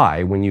is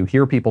why when you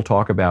hear people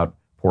talk about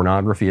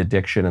pornography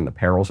addiction and the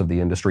perils of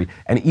the industry,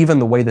 and even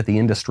the way that the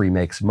industry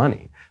makes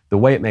money, the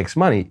way it makes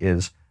money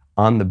is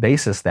on the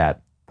basis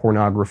that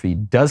pornography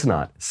does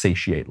not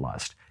satiate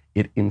lust.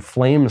 It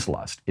inflames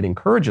lust, it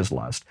encourages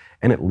lust,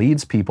 and it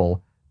leads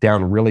people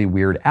down really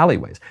weird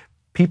alleyways.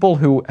 People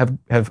who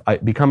have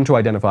become to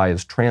identify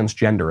as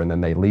transgender and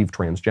then they leave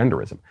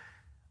transgenderism.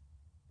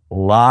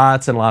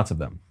 Lots and lots of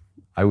them.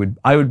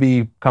 I would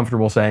be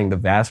comfortable saying the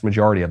vast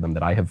majority of them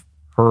that I have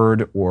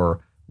heard or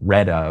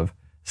read of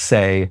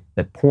say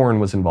that porn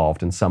was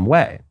involved in some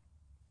way.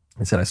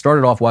 I said I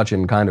started off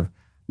watching kind of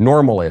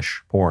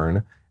normal-ish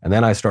porn, and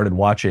then I started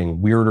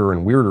watching weirder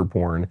and weirder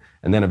porn,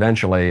 and then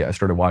eventually I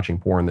started watching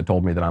porn that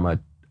told me that I'm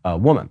a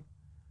woman.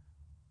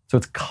 So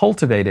it's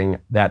cultivating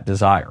that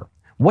desire.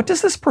 What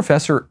does this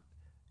professor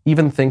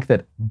even think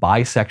that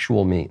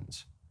bisexual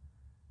means?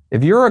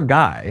 If you're a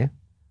guy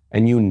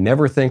and you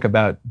never think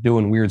about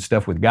doing weird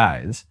stuff with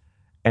guys,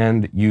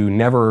 and you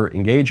never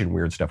engage in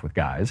weird stuff with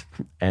guys,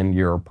 and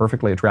you're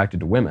perfectly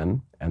attracted to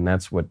women, and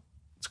that's what's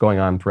going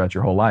on throughout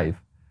your whole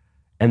life,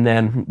 and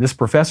then this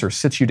professor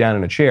sits you down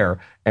in a chair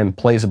and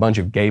plays a bunch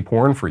of gay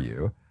porn for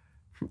you,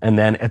 and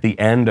then at the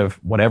end of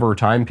whatever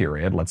time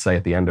period, let's say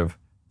at the end of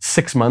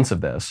 6 months of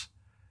this,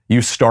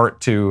 you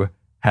start to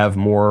have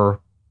more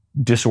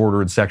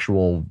disordered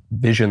sexual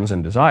visions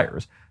and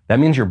desires. That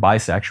means you're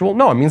bisexual?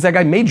 No, it means that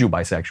guy made you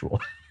bisexual.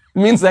 It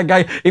means that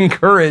guy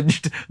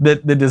encouraged the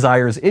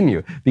desires in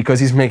you because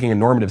he's making a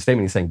normative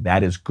statement. He's saying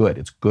that is good.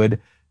 It's good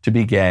to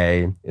be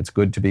gay. It's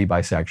good to be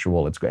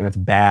bisexual. It's good, and it's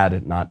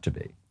bad not to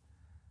be.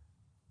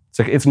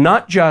 So it's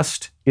not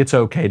just it's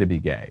okay to be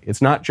gay.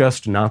 It's not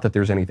just not that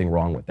there's anything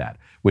wrong with that,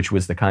 which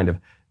was the kind of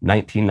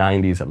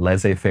 1990s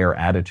laissez-faire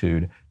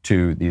attitude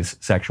to these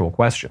sexual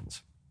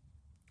questions.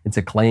 It's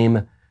a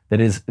claim that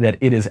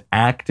it is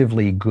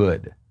actively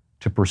good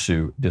to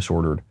pursue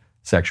disordered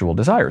sexual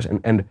desires.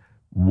 And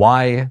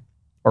why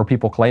are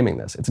people claiming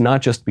this? It's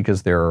not just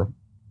because they're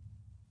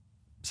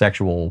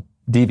sexual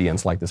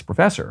deviants like this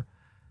professor.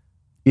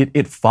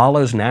 It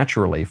follows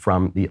naturally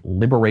from the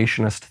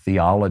liberationist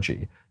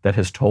theology that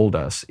has told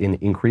us in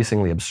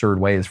increasingly absurd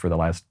ways for the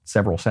last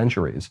several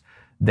centuries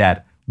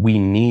that we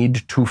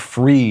need to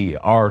free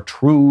our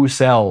true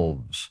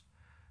selves,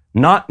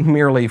 not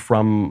merely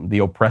from the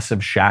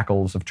oppressive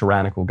shackles of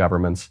tyrannical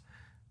governments,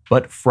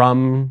 but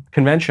from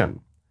convention,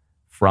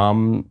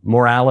 from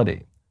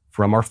morality,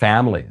 from our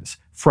families,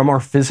 from our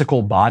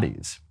physical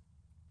bodies,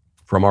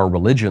 from our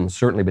religions,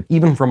 certainly, but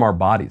even from our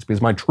bodies,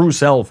 because my true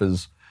self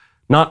is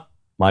not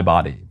my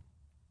body.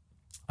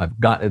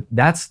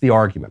 That's the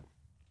argument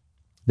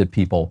that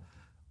people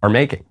are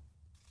making.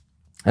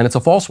 And it's a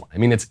false one. I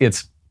mean,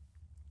 it's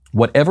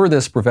whatever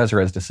this professor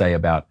has to say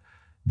about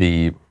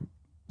the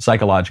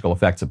psychological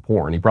effects of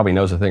porn. He probably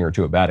knows a thing or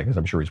two about it because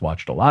I'm sure he's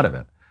watched a lot of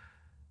it.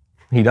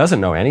 He doesn't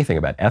know anything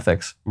about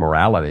ethics,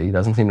 morality. He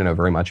doesn't seem to know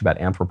very much about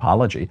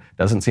anthropology.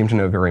 Doesn't seem to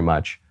know very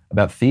much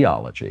about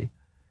theology.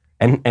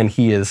 And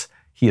he is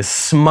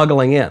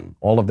smuggling in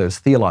all of those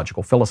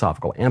theological,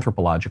 philosophical,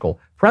 anthropological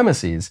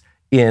premises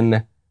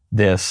in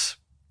this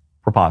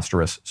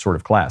preposterous sort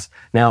of class.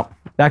 Now,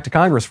 back to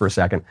Congress for a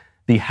second.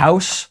 The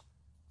House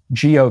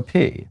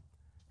GOP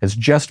has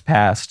just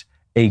passed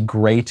a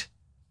great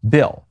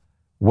bill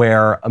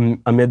where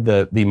amid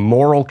the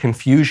moral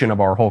confusion of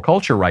our whole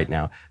culture right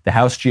now, the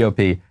House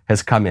GOP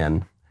has come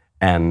in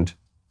and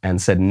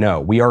said,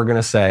 no, we are going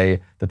to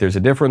say that there's a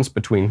difference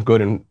between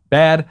good and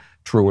bad,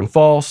 true and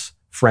false,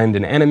 friend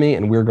and enemy,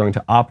 and we're going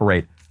to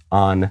operate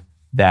on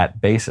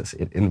that basis.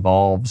 It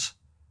involves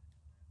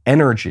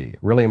energy,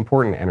 really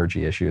important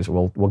energy issues.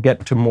 We'll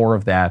get to more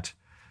of that.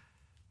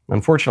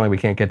 Unfortunately, we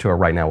can't get to it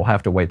right now. We'll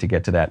have to wait to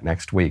get to that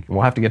next week. And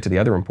we'll have to get to the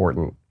other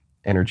important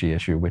energy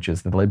issue, which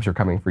is the libs are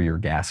coming for your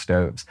gas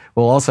stoves.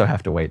 We'll also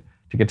have to wait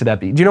to get to that.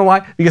 Do you know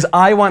why? Because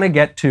I want to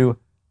get to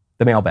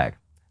the mailbag.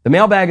 The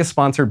mailbag is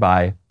sponsored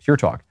by Pure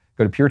Talk.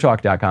 Go to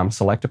puretalk.com,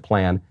 select a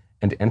plan,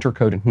 and enter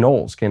code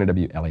Knowles,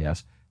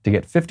 K-N-O-W-L-E-S, to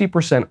get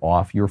 50%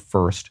 off your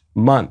first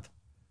month.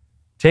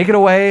 Take it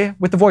away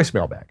with the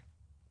voicemail bag.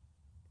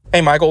 Hey,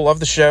 Michael, love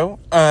the show.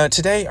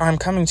 Today, I'm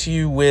coming to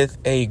you with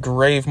a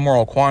grave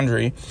moral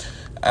quandary.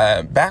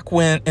 Back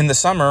in the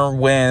summer,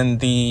 when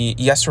the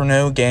yes or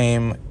no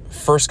game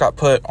first got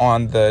put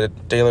on the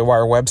Daily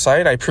Wire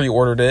website, I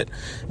pre-ordered it.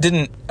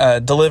 Didn't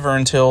deliver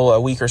until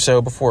a week or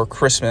so before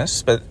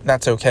Christmas, but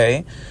that's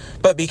okay.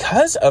 But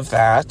because of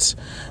that,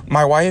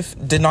 my wife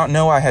did not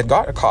know I had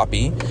got a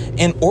copy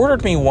and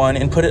ordered me one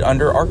and put it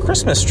under our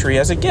Christmas tree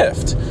as a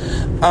gift.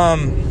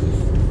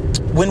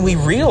 When we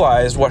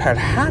realized what had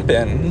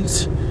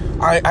happened,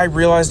 I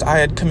realized I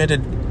had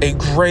committed a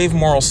grave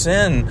moral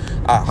sin.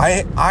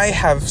 I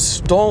have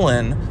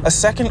stolen a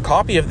second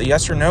copy of the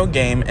Yes or No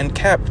game and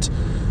kept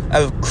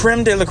a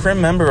creme de la creme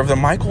member of the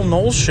Michael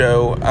Knowles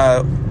Show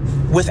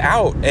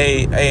without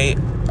a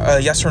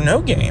Yes or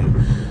No game.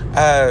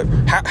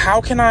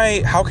 How can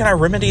I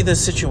remedy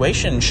this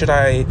situation? Should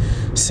I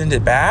send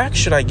it back?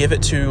 Should I give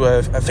it to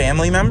a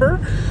family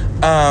member?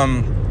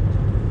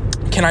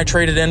 Can I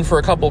trade it in for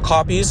a couple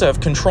copies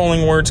of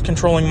Controlling Words,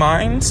 Controlling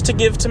Minds to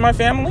give to my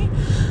family?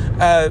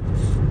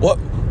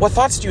 What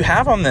thoughts do you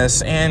have on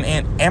this? And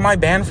am I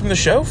banned from the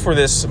show for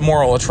this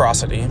moral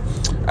atrocity?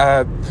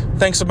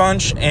 Thanks a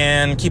bunch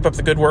and keep up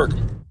the good work.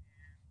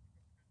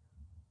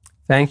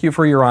 Thank you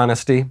for your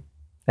honesty.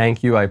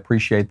 Thank you. I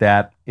appreciate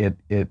that.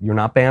 You're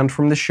not banned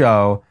from the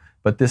show,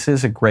 but this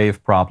is a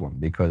grave problem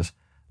because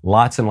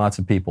lots and lots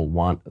of people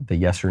want the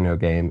Yes or No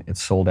game.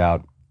 It's sold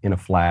out in a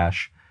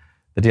flash.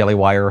 The Daily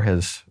Wire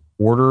has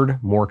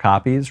ordered more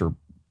copies or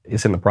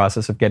is in the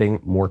process of getting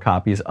more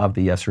copies of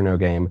the Yes or No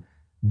game,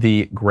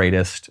 the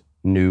greatest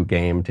new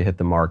game to hit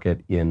the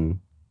market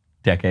in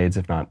decades,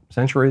 if not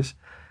centuries.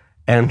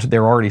 And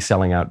they're already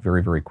selling out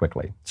very, very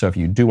quickly. So if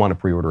you do want to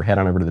pre-order, head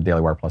on over to the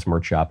Daily Wire Plus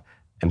merch shop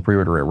and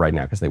pre-order it right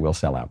now because they will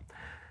sell out.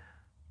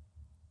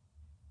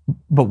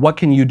 But what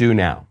can you do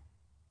now?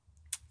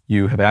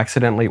 You have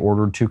accidentally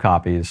ordered 2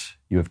 copies.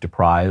 You have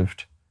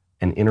deprived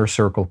an inner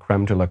circle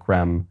creme de la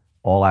creme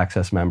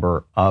all-access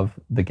member of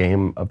the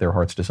game of their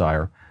heart's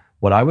desire.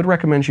 What I would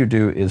recommend you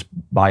do is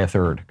buy a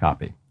 3rd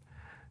copy.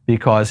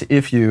 Because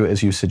if you,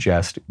 as you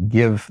suggest,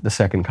 give the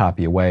 2nd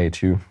copy away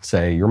to,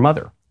 say, your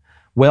mother,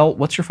 well,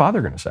 what's your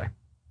father going to say?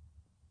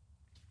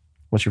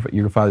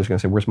 Your father's going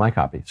to say, where's my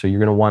copy? So you're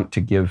going to want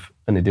to give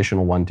an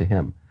additional one to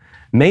him.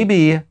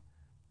 Maybe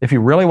if you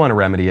really want to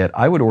remedy it,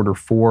 I would order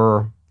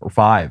 4 or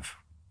 5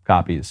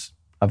 copies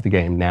of the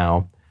game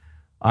now.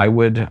 I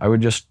would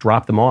just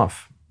drop them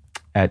off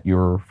at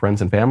your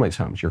friends and family's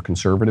homes, your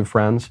conservative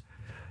friends,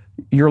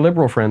 your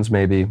liberal friends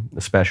maybe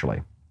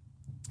especially.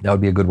 That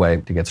would be a good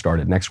way to get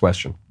started. Next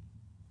question.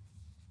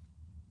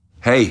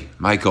 Hey,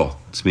 Michael,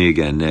 it's me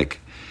again, Nick.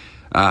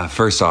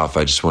 First off,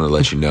 I just want to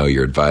let you know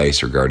your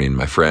advice regarding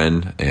my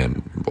friend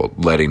and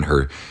letting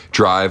her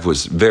drive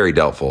was very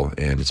doubtful,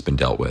 and it's been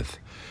dealt with.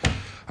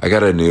 I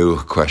got a new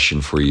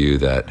question for you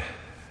that,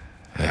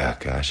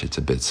 it's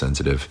a bit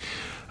sensitive.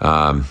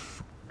 I'm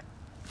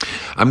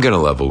going to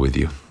level with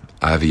you.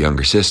 I have a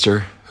younger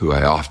sister who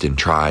I often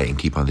try and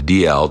keep on the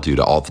DL due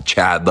to all the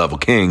Chad level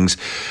kings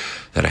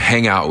that I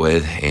hang out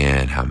with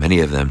and how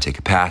many of them take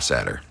a pass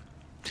at her.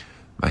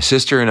 My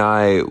sister and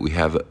I, we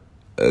have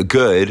a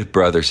good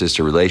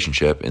brother-sister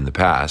relationship in the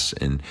past,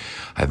 and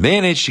I've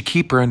managed to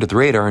keep her under the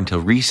radar until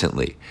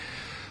recently.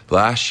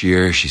 Last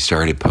year, she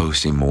started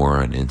posting more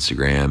on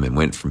Instagram and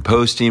went from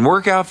posting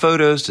workout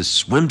photos to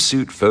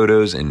swimsuit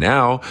photos, and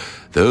now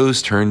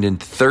those turned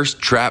into thirst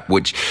trap,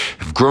 which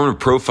have grown her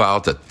profile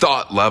to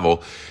thought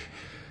level.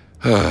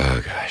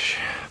 Oh, gosh.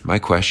 My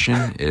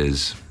question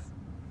is,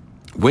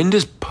 when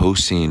does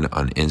posting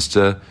on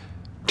Insta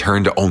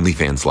turn to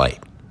OnlyFans Lite?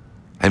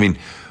 I mean,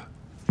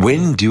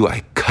 when do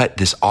I cut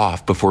this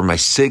off before my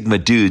Sigma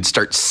dudes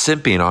start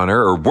simping on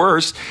her, or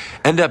worse,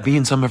 end up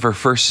being some of her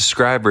first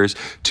subscribers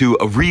to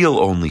a real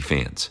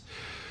OnlyFans,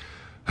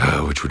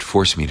 which would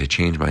force me to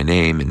change my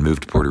name and move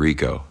to Puerto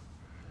Rico?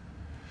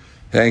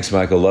 Thanks,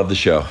 Michael. Love the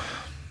show.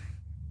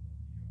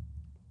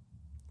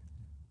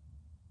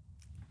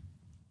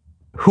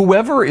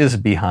 Whoever is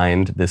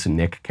behind this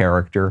Nick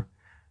character,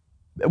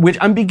 which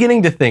I'm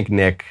beginning to think,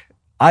 Nick,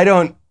 I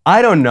don't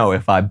know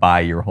if I buy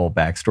your whole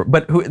backstory,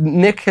 but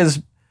Nick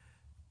has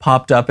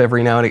popped up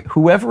every now and again.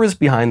 Whoever is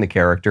behind the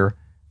character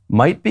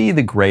might be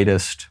the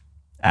greatest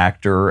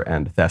actor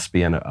and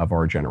thespian of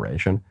our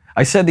generation.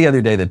 I said the other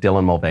day that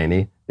Dylan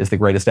Mulvaney is the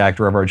greatest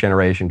actor of our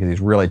generation because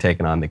he's really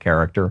taken on the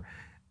character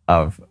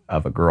of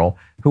a girl.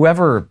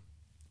 Whoever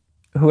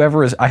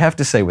is, I have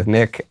to say with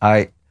Nick,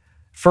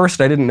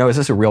 first I didn't know, is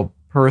this a real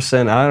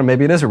person? I don't know,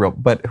 maybe it is a real,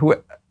 but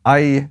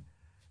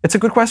it's a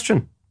good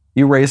question.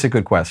 You raise a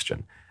good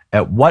question.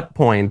 At what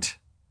point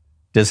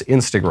does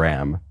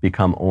Instagram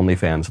become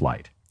OnlyFans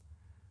Lite?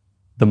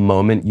 The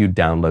moment you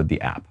download the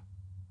app.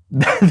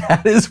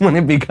 That is when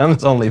it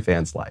becomes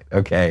OnlyFans Lite,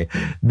 okay?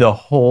 The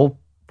whole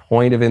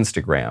point of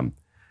Instagram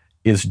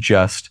is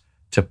just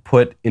to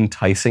put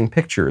enticing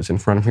pictures in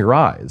front of your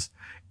eyes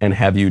and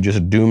have you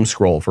just doom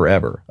scroll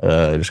forever,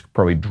 just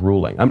probably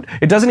drooling.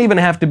 It doesn't even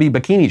have to be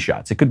bikini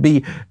shots. It could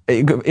be,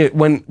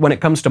 when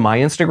it comes to my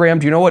Instagram,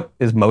 do you know what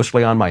is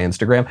mostly on my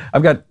Instagram?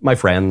 I've got my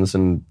friends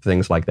and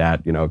things like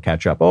that,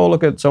 catch up. Oh,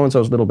 look at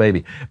so-and-so's little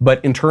baby.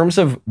 But in terms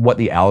of what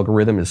the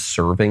algorithm is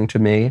serving to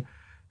me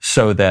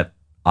so that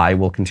I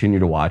will continue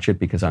to watch it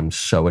because I'm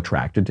so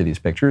attracted to these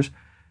pictures,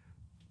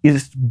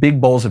 is big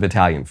bowls of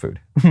Italian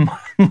food.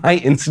 My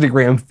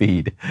Instagram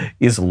feed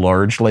is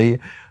largely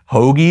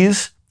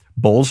hoagies,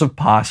 bowls of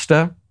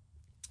pasta,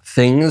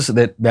 things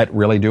that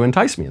really do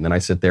entice me. And then I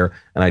sit there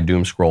and I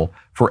doom scroll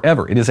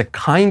forever. It is a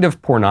kind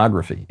of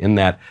pornography in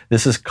that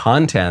this is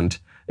content.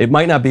 It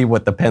might not be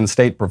what the Penn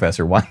State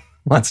professor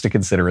wants to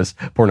consider as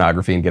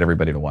pornography and get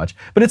everybody to watch,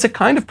 but it's a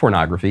kind of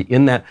pornography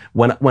in that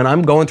when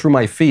I'm going through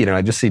my feed and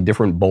I just see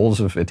different bowls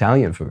of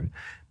Italian food,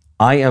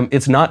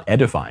 it's not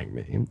edifying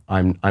me.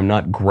 I'm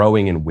not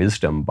growing in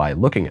wisdom by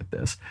looking at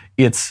this.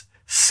 It's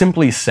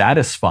simply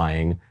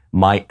satisfying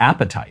my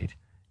appetite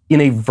in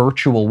a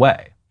virtual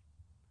way.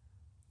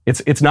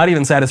 It's not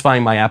even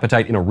satisfying my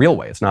appetite in a real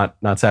way. It's not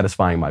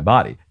satisfying my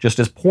body, just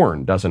as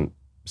porn doesn't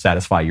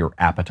satisfy your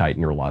appetite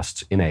and your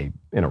lusts in a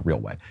real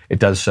way. It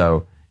does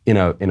so in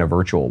a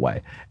virtual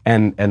way.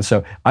 And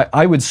so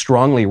I would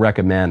strongly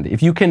recommend,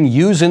 if you can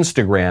use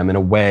Instagram in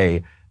a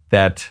way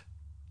that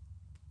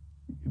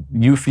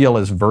you feel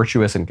is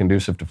virtuous and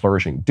conducive to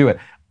flourishing, do it.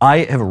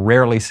 I have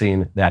rarely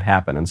seen that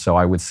happen. And so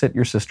I would sit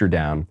your sister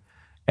down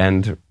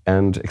and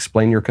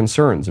explain your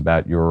concerns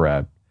about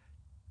your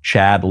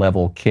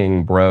Chad-level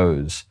king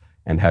bros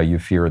and how you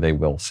fear they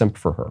will simp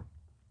for her.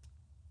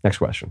 Next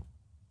question.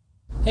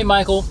 Hey,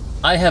 Michael.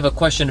 I have a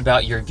question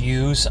about your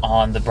views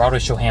on the Broadway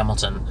show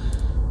Hamilton.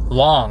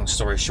 Long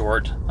story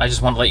short, I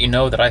just want to let you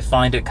know that I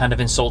find it kind of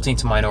insulting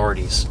to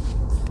minorities.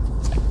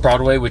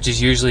 Broadway, which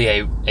is usually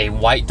a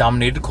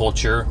white-dominated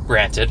culture,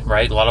 granted,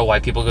 right? A lot of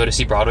white people go to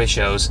see Broadway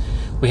shows.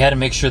 We had to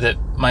make sure that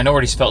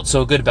minorities felt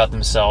so good about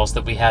themselves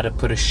that we had to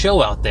put a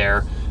show out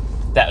there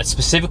that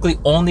specifically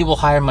only will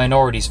hire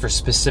minorities for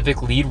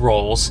specific lead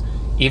roles,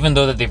 even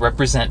though that they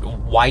represent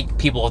white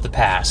people of the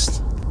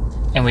past.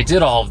 And we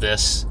did all of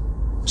this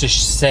to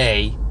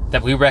say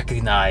that we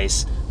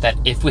recognize that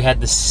if we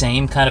had the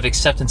same kind of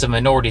acceptance of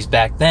minorities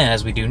back then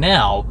as we do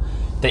now,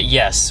 that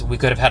yes, we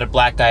could have had a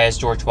black guy as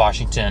George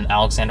Washington,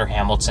 Alexander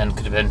Hamilton,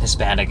 could have been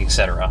Hispanic,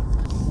 etc.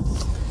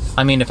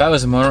 I mean, if I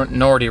was a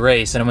minority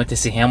race and I went to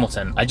see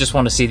Hamilton, I just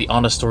want to see the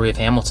honest story of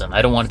Hamilton.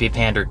 I don't want to be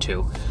pandered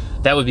to.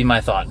 That would be my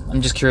thought.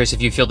 I'm just curious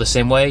if you feel the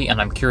same way,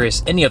 and I'm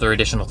curious any other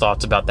additional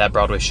thoughts about that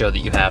Broadway show that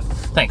you have.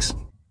 Thanks.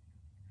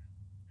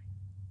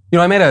 You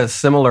know, I made a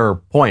similar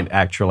point,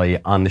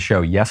 actually, on the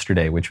show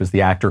yesterday, which was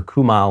the actor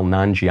Kumail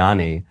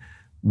Nanjiani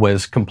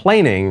was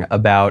complaining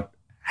about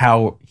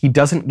how he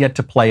doesn't get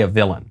to play a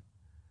villain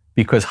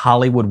because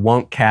Hollywood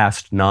won't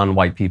cast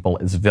non-white people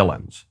as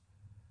villains.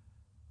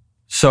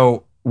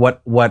 So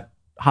what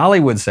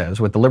Hollywood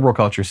says, what the liberal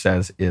culture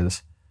says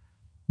is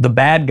the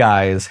bad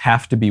guys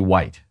have to be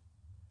white.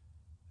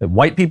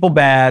 White people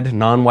bad,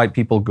 non-white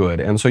people good.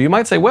 And so you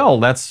might say, well,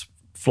 that's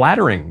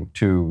flattering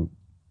to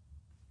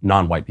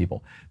non-white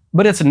people.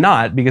 But it's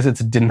not, because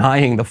it's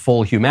denying the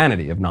full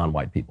humanity of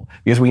non-white people.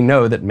 Because we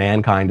know that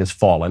mankind is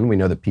fallen. We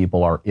know that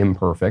people are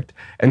imperfect.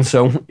 And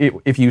so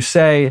if you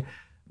say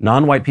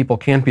non-white people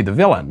can't be the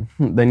villain,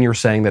 then you're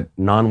saying that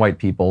non-white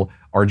people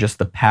are just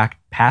the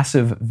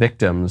passive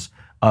victims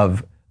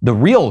of the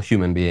real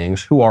human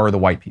beings who are the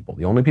white people.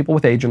 The only people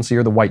with agency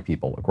are the white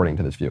people, according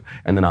to this view.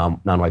 And the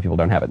non-white people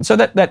don't have it. And so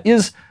that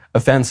is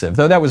offensive,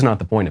 though that was not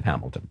the point of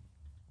Hamilton.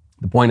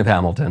 The point of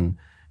Hamilton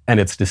and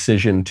its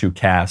decision to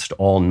cast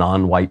all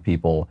non-white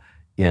people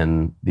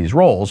in these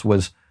roles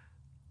was,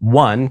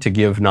 one, to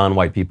give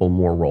non-white people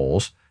more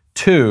roles,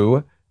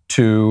 two,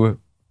 to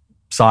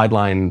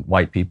sideline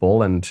white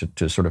people and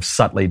to sort of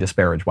subtly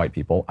disparage white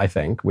people, I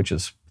think, which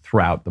is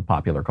throughout the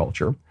popular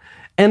culture.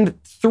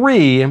 And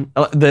three,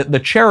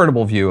 the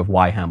charitable view of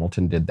why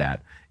Hamilton did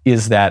that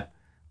is that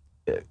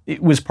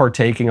it was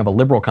partaking of a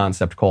liberal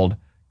concept called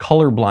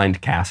colorblind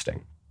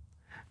casting.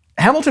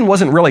 Hamilton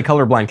wasn't really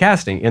colorblind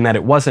casting in that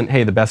it wasn't,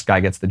 hey, the best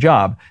guy gets the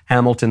job.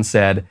 Hamilton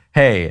said,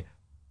 hey,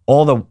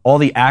 all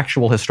the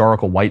actual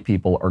historical white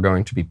people are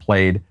going to be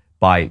played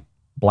by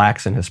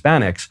blacks and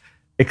Hispanics,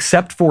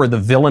 except for the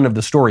villain of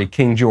the story,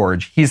 King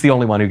George. He's the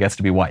only one who gets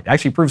to be white.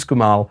 Actually proves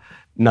Kumail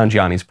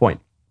Nanjiani's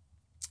point.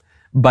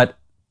 But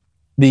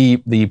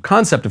the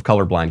concept of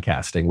colorblind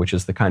casting, which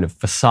is the kind of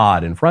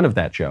facade in front of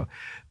that show,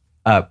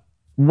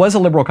 was a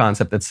liberal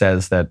concept that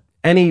says that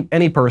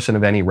any person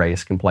of any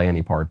race can play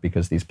any part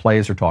because these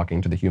plays are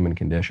talking to the human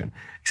condition.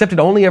 Except it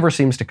only ever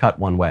seems to cut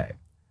one way.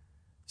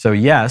 So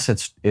yes,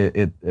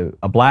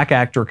 a black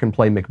actor can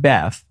play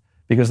Macbeth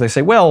because they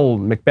say, well,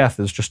 Macbeth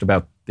is just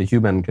about the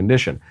human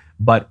condition.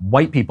 But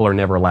white people are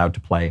never allowed to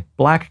play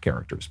black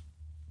characters.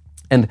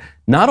 And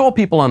not all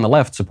people on the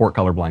left support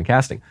colorblind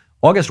casting.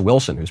 August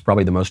Wilson, who's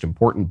probably the most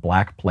important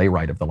black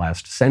playwright of the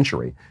last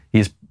century,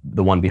 he's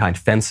the one behind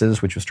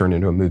Fences, which was turned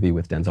into a movie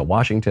with Denzel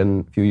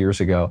Washington a few years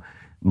ago.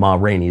 Ma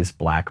Rainey's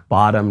Black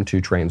Bottom, Two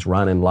Trains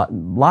Run, and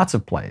lots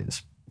of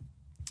plays.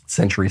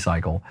 Century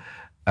Cycle.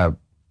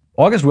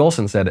 August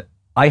Wilson said,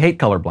 I hate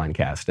colorblind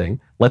casting.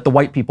 Let the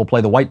white people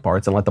play the white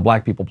parts and let the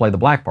black people play the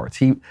black parts.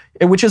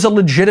 Which is a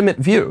legitimate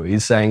view.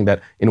 He's saying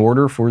that in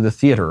order for the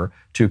theater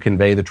to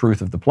convey the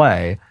truth of the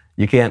play,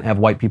 you can't have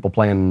white people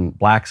playing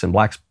blacks and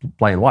blacks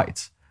playing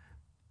whites.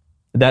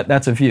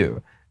 That's a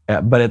view.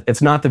 But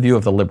it's not the view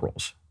of the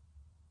liberals.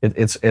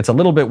 It's a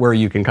little bit where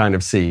you can kind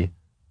of see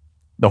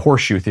the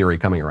horseshoe theory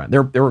coming around.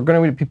 There are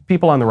going to be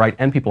people on the right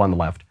and people on the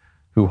left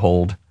who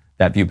hold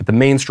that view, but the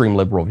mainstream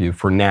liberal view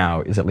for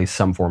now is at least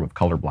some form of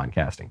colorblind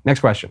casting. Next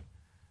question.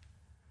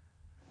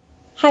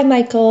 Hi,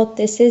 Michael.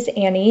 This is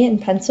Annie in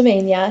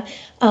Pennsylvania.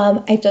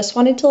 I just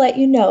wanted to let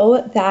you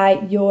know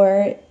that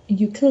your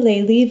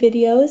ukulele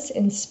videos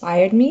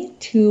inspired me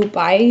to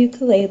buy a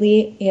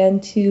ukulele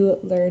and to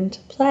learn to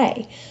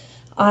play.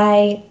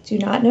 I do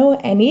not know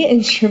any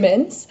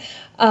instruments,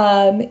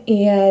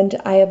 and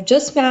I have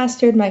just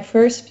mastered my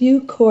first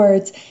few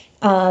chords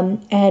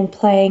and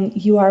playing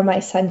You Are My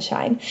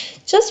Sunshine.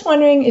 Just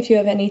wondering if you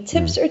have any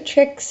tips or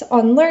tricks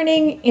on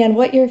learning and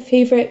what your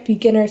favorite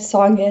beginner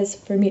song is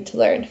for me to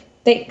learn.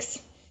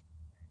 Thanks.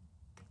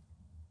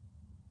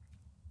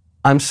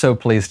 I'm so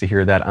pleased to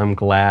hear that. I'm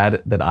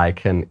glad that I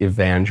can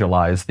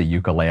evangelize the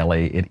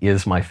ukulele. It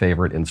is my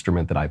favorite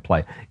instrument that I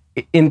play.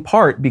 In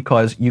part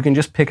because you can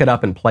just pick it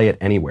up and play it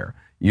anywhere.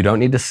 You don't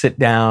need to sit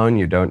down.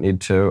 You don't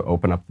need to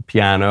open up the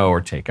piano or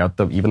take out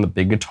even the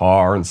big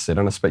guitar and sit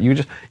on a spot. You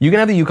can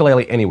have the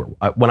ukulele anywhere.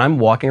 When I'm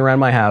walking around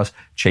my house,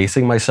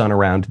 chasing my son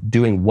around,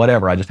 doing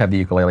whatever, I just have the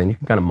ukulele and you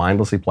can kind of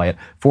mindlessly play it.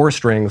 4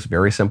 strings,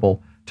 very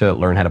simple to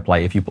learn how to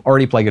play. If you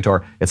already play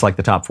guitar, it's like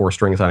the top 4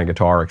 strings on a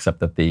guitar, except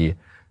that the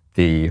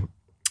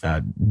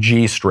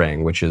G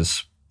string, which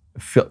is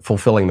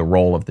fulfilling the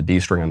role of the D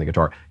string on the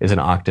guitar, is an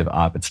octave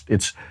up.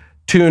 It's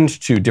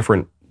tuned to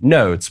different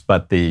notes,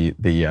 but the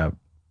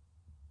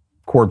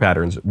chord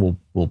patterns will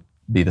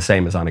be the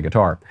same as on a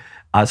guitar.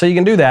 So you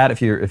can do that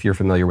if you're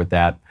familiar with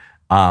that.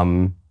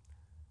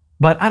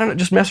 But I don't know,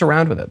 just mess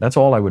around with it. That's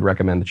all I would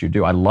recommend that you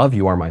do. I love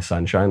You Are My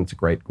Sunshine. It's a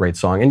great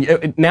song.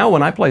 And now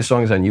when I play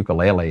songs on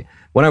ukulele,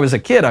 when I was a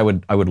kid, I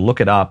would look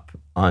it up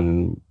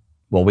on,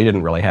 well, we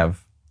didn't really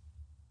have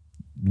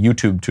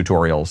YouTube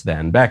tutorials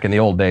then, back in the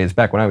old days,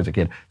 back when I was a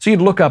kid. So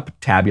you'd look up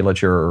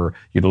tablature or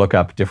you'd look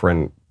up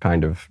different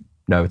kind of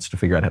notes to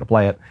figure out how to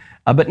play it.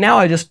 But now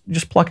I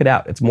just pluck it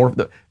out. It's more of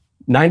the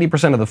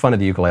 90% of the fun of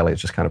the ukulele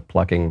is just kind of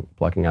plucking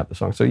out the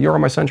song. So You Are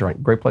My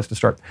Sunshine, great place to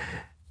start.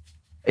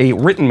 A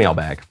written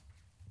mailbag.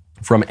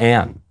 from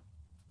Ann.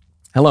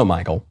 Hello,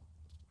 Michael.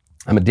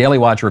 I'm a daily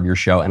watcher of your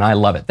show, and I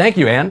love it. Thank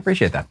you, Ann.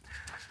 Appreciate that.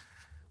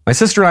 My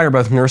sister and I are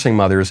both nursing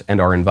mothers and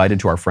are invited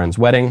to our friend's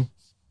wedding.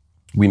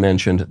 We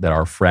mentioned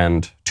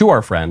that to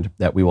our friend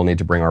that we will need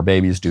to bring our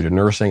babies due to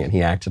nursing, and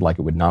he acted like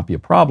it would not be a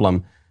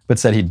problem, but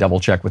said he'd double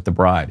check with the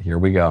bride. Here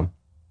we go.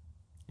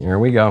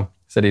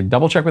 Said he'd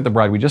double check with the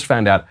bride. We just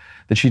found out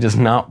that she does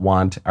not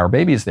want our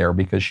babies there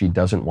because she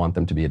doesn't want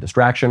them to be a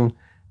distraction,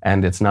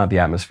 and it's not the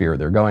atmosphere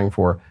they're going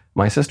for.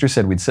 My sister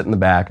said we'd sit in the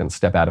back and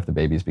step out if the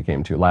babies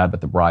became too loud,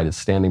 but the bride is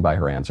standing by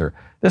her answer.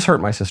 This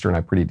hurt my sister and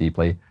I pretty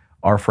deeply.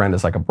 Our friend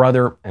is like a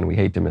brother, and we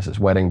hate to miss his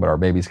wedding, but our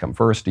babies come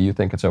first. Do you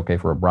think it's okay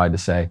for a bride to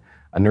say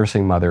a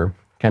nursing mother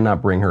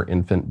cannot bring her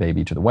infant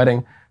baby to the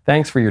wedding?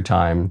 Thanks for your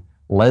time,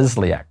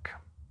 Lesliek.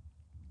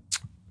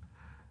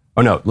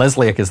 Oh no,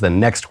 Lesliek is the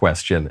next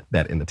question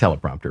that in the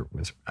teleprompter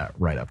was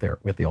right up there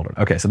with the older.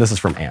 Okay, so this is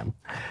from Anne.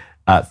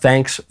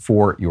 Thanks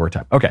for your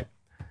time. Okay,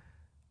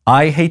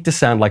 I hate to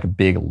sound like a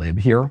big lib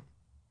here,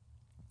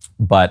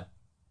 but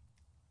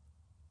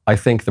I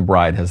think the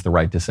bride has the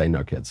right to say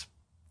no kids.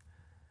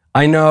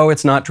 I know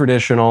it's not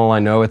traditional. I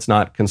know it's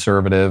not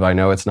conservative. I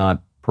know it's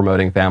not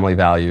promoting family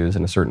values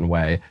in a certain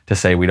way to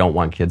say we don't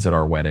want kids at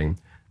our wedding.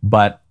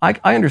 But I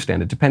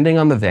understand it, depending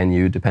on the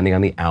venue, depending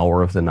on the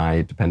hour of the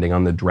night, depending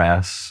on the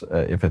dress.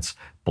 If it's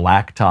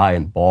black tie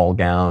and ball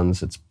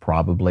gowns, it's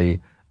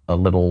probably a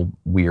little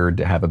weird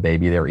to have a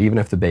baby there, even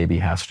if the baby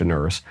has to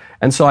nurse.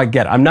 And so I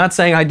get it. I'm not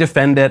saying I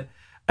defend it,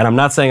 and I'm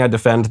not saying I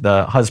defend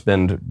the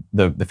husband,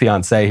 the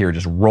fiancé here,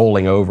 just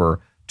rolling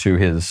over to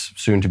his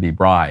soon-to-be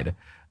bride.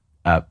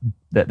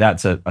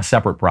 That's a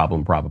separate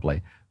problem,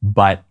 probably.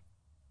 But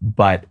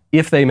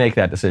if they make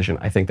that decision,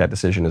 I think that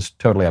decision is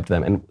totally up to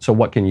them. And so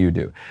what can you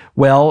do?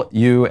 Well,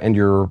 you and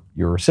your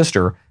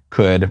sister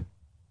could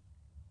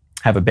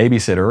have a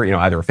babysitter,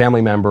 either a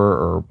family member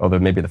or although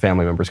maybe the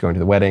family member is going to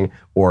the wedding,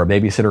 or a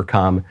babysitter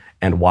come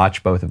and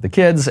watch both of the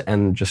kids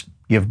and just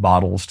give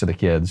bottles to the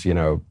kids,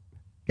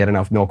 get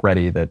enough milk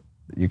ready that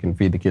you can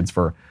feed the kids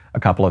for a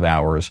couple of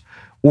hours,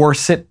 or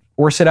sit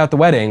out the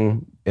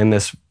wedding in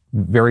this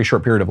very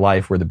short period of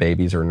life where the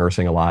babies are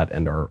nursing a lot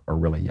and are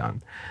really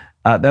young.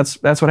 That's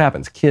what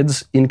happens.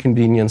 Kids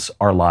inconvenience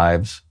our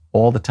lives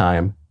all the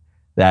time.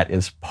 That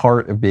is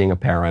part of being a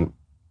parent.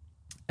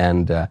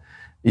 And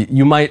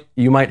you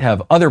might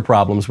have other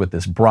problems with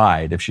this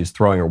bride if she's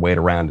throwing her weight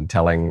around and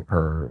telling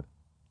her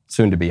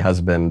soon-to-be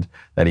husband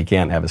that he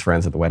can't have his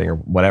friends at the wedding or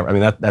whatever. I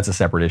mean, that's a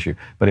separate issue.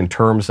 But in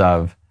terms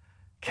of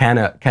can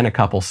a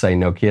couple say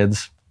no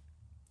kids?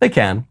 They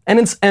can. And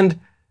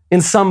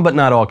in some but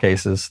not all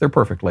cases, they're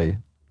perfectly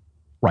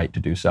right to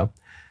do so.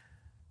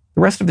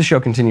 The rest of the show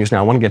continues now.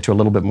 I want to get to a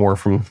little bit more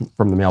from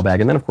the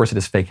mailbag. And then, of course, it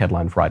is Fake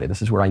Headline Friday.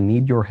 This is where I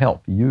need your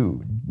help.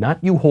 You, not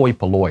you hoi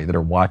polloi that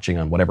are watching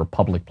on whatever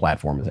public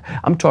platform is.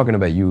 I'm talking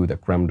about you, the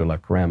creme de la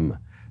creme,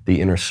 the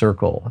inner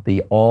circle,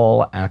 the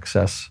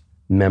all-access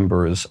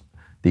members,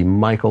 the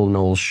Michael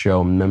Knowles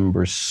Show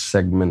members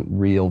segment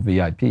real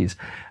VIPs.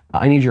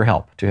 I need your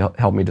help to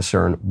help me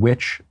discern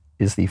which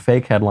is the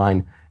fake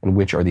headline and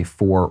which are the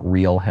 4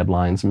 real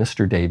headlines.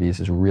 Mr. Davies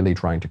is really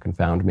trying to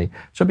confound me.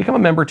 So become a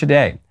member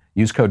today.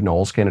 Use code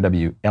Knowles,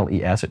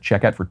 K-N-O-W-L-E-S, at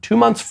checkout for 2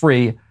 months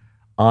free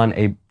on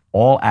a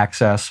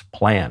all-access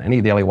plan. Any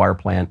Daily Wire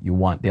plan you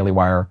want.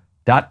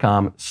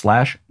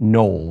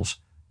 dailywire.com/Knowles.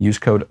 Use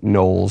code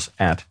Knowles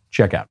at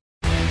checkout.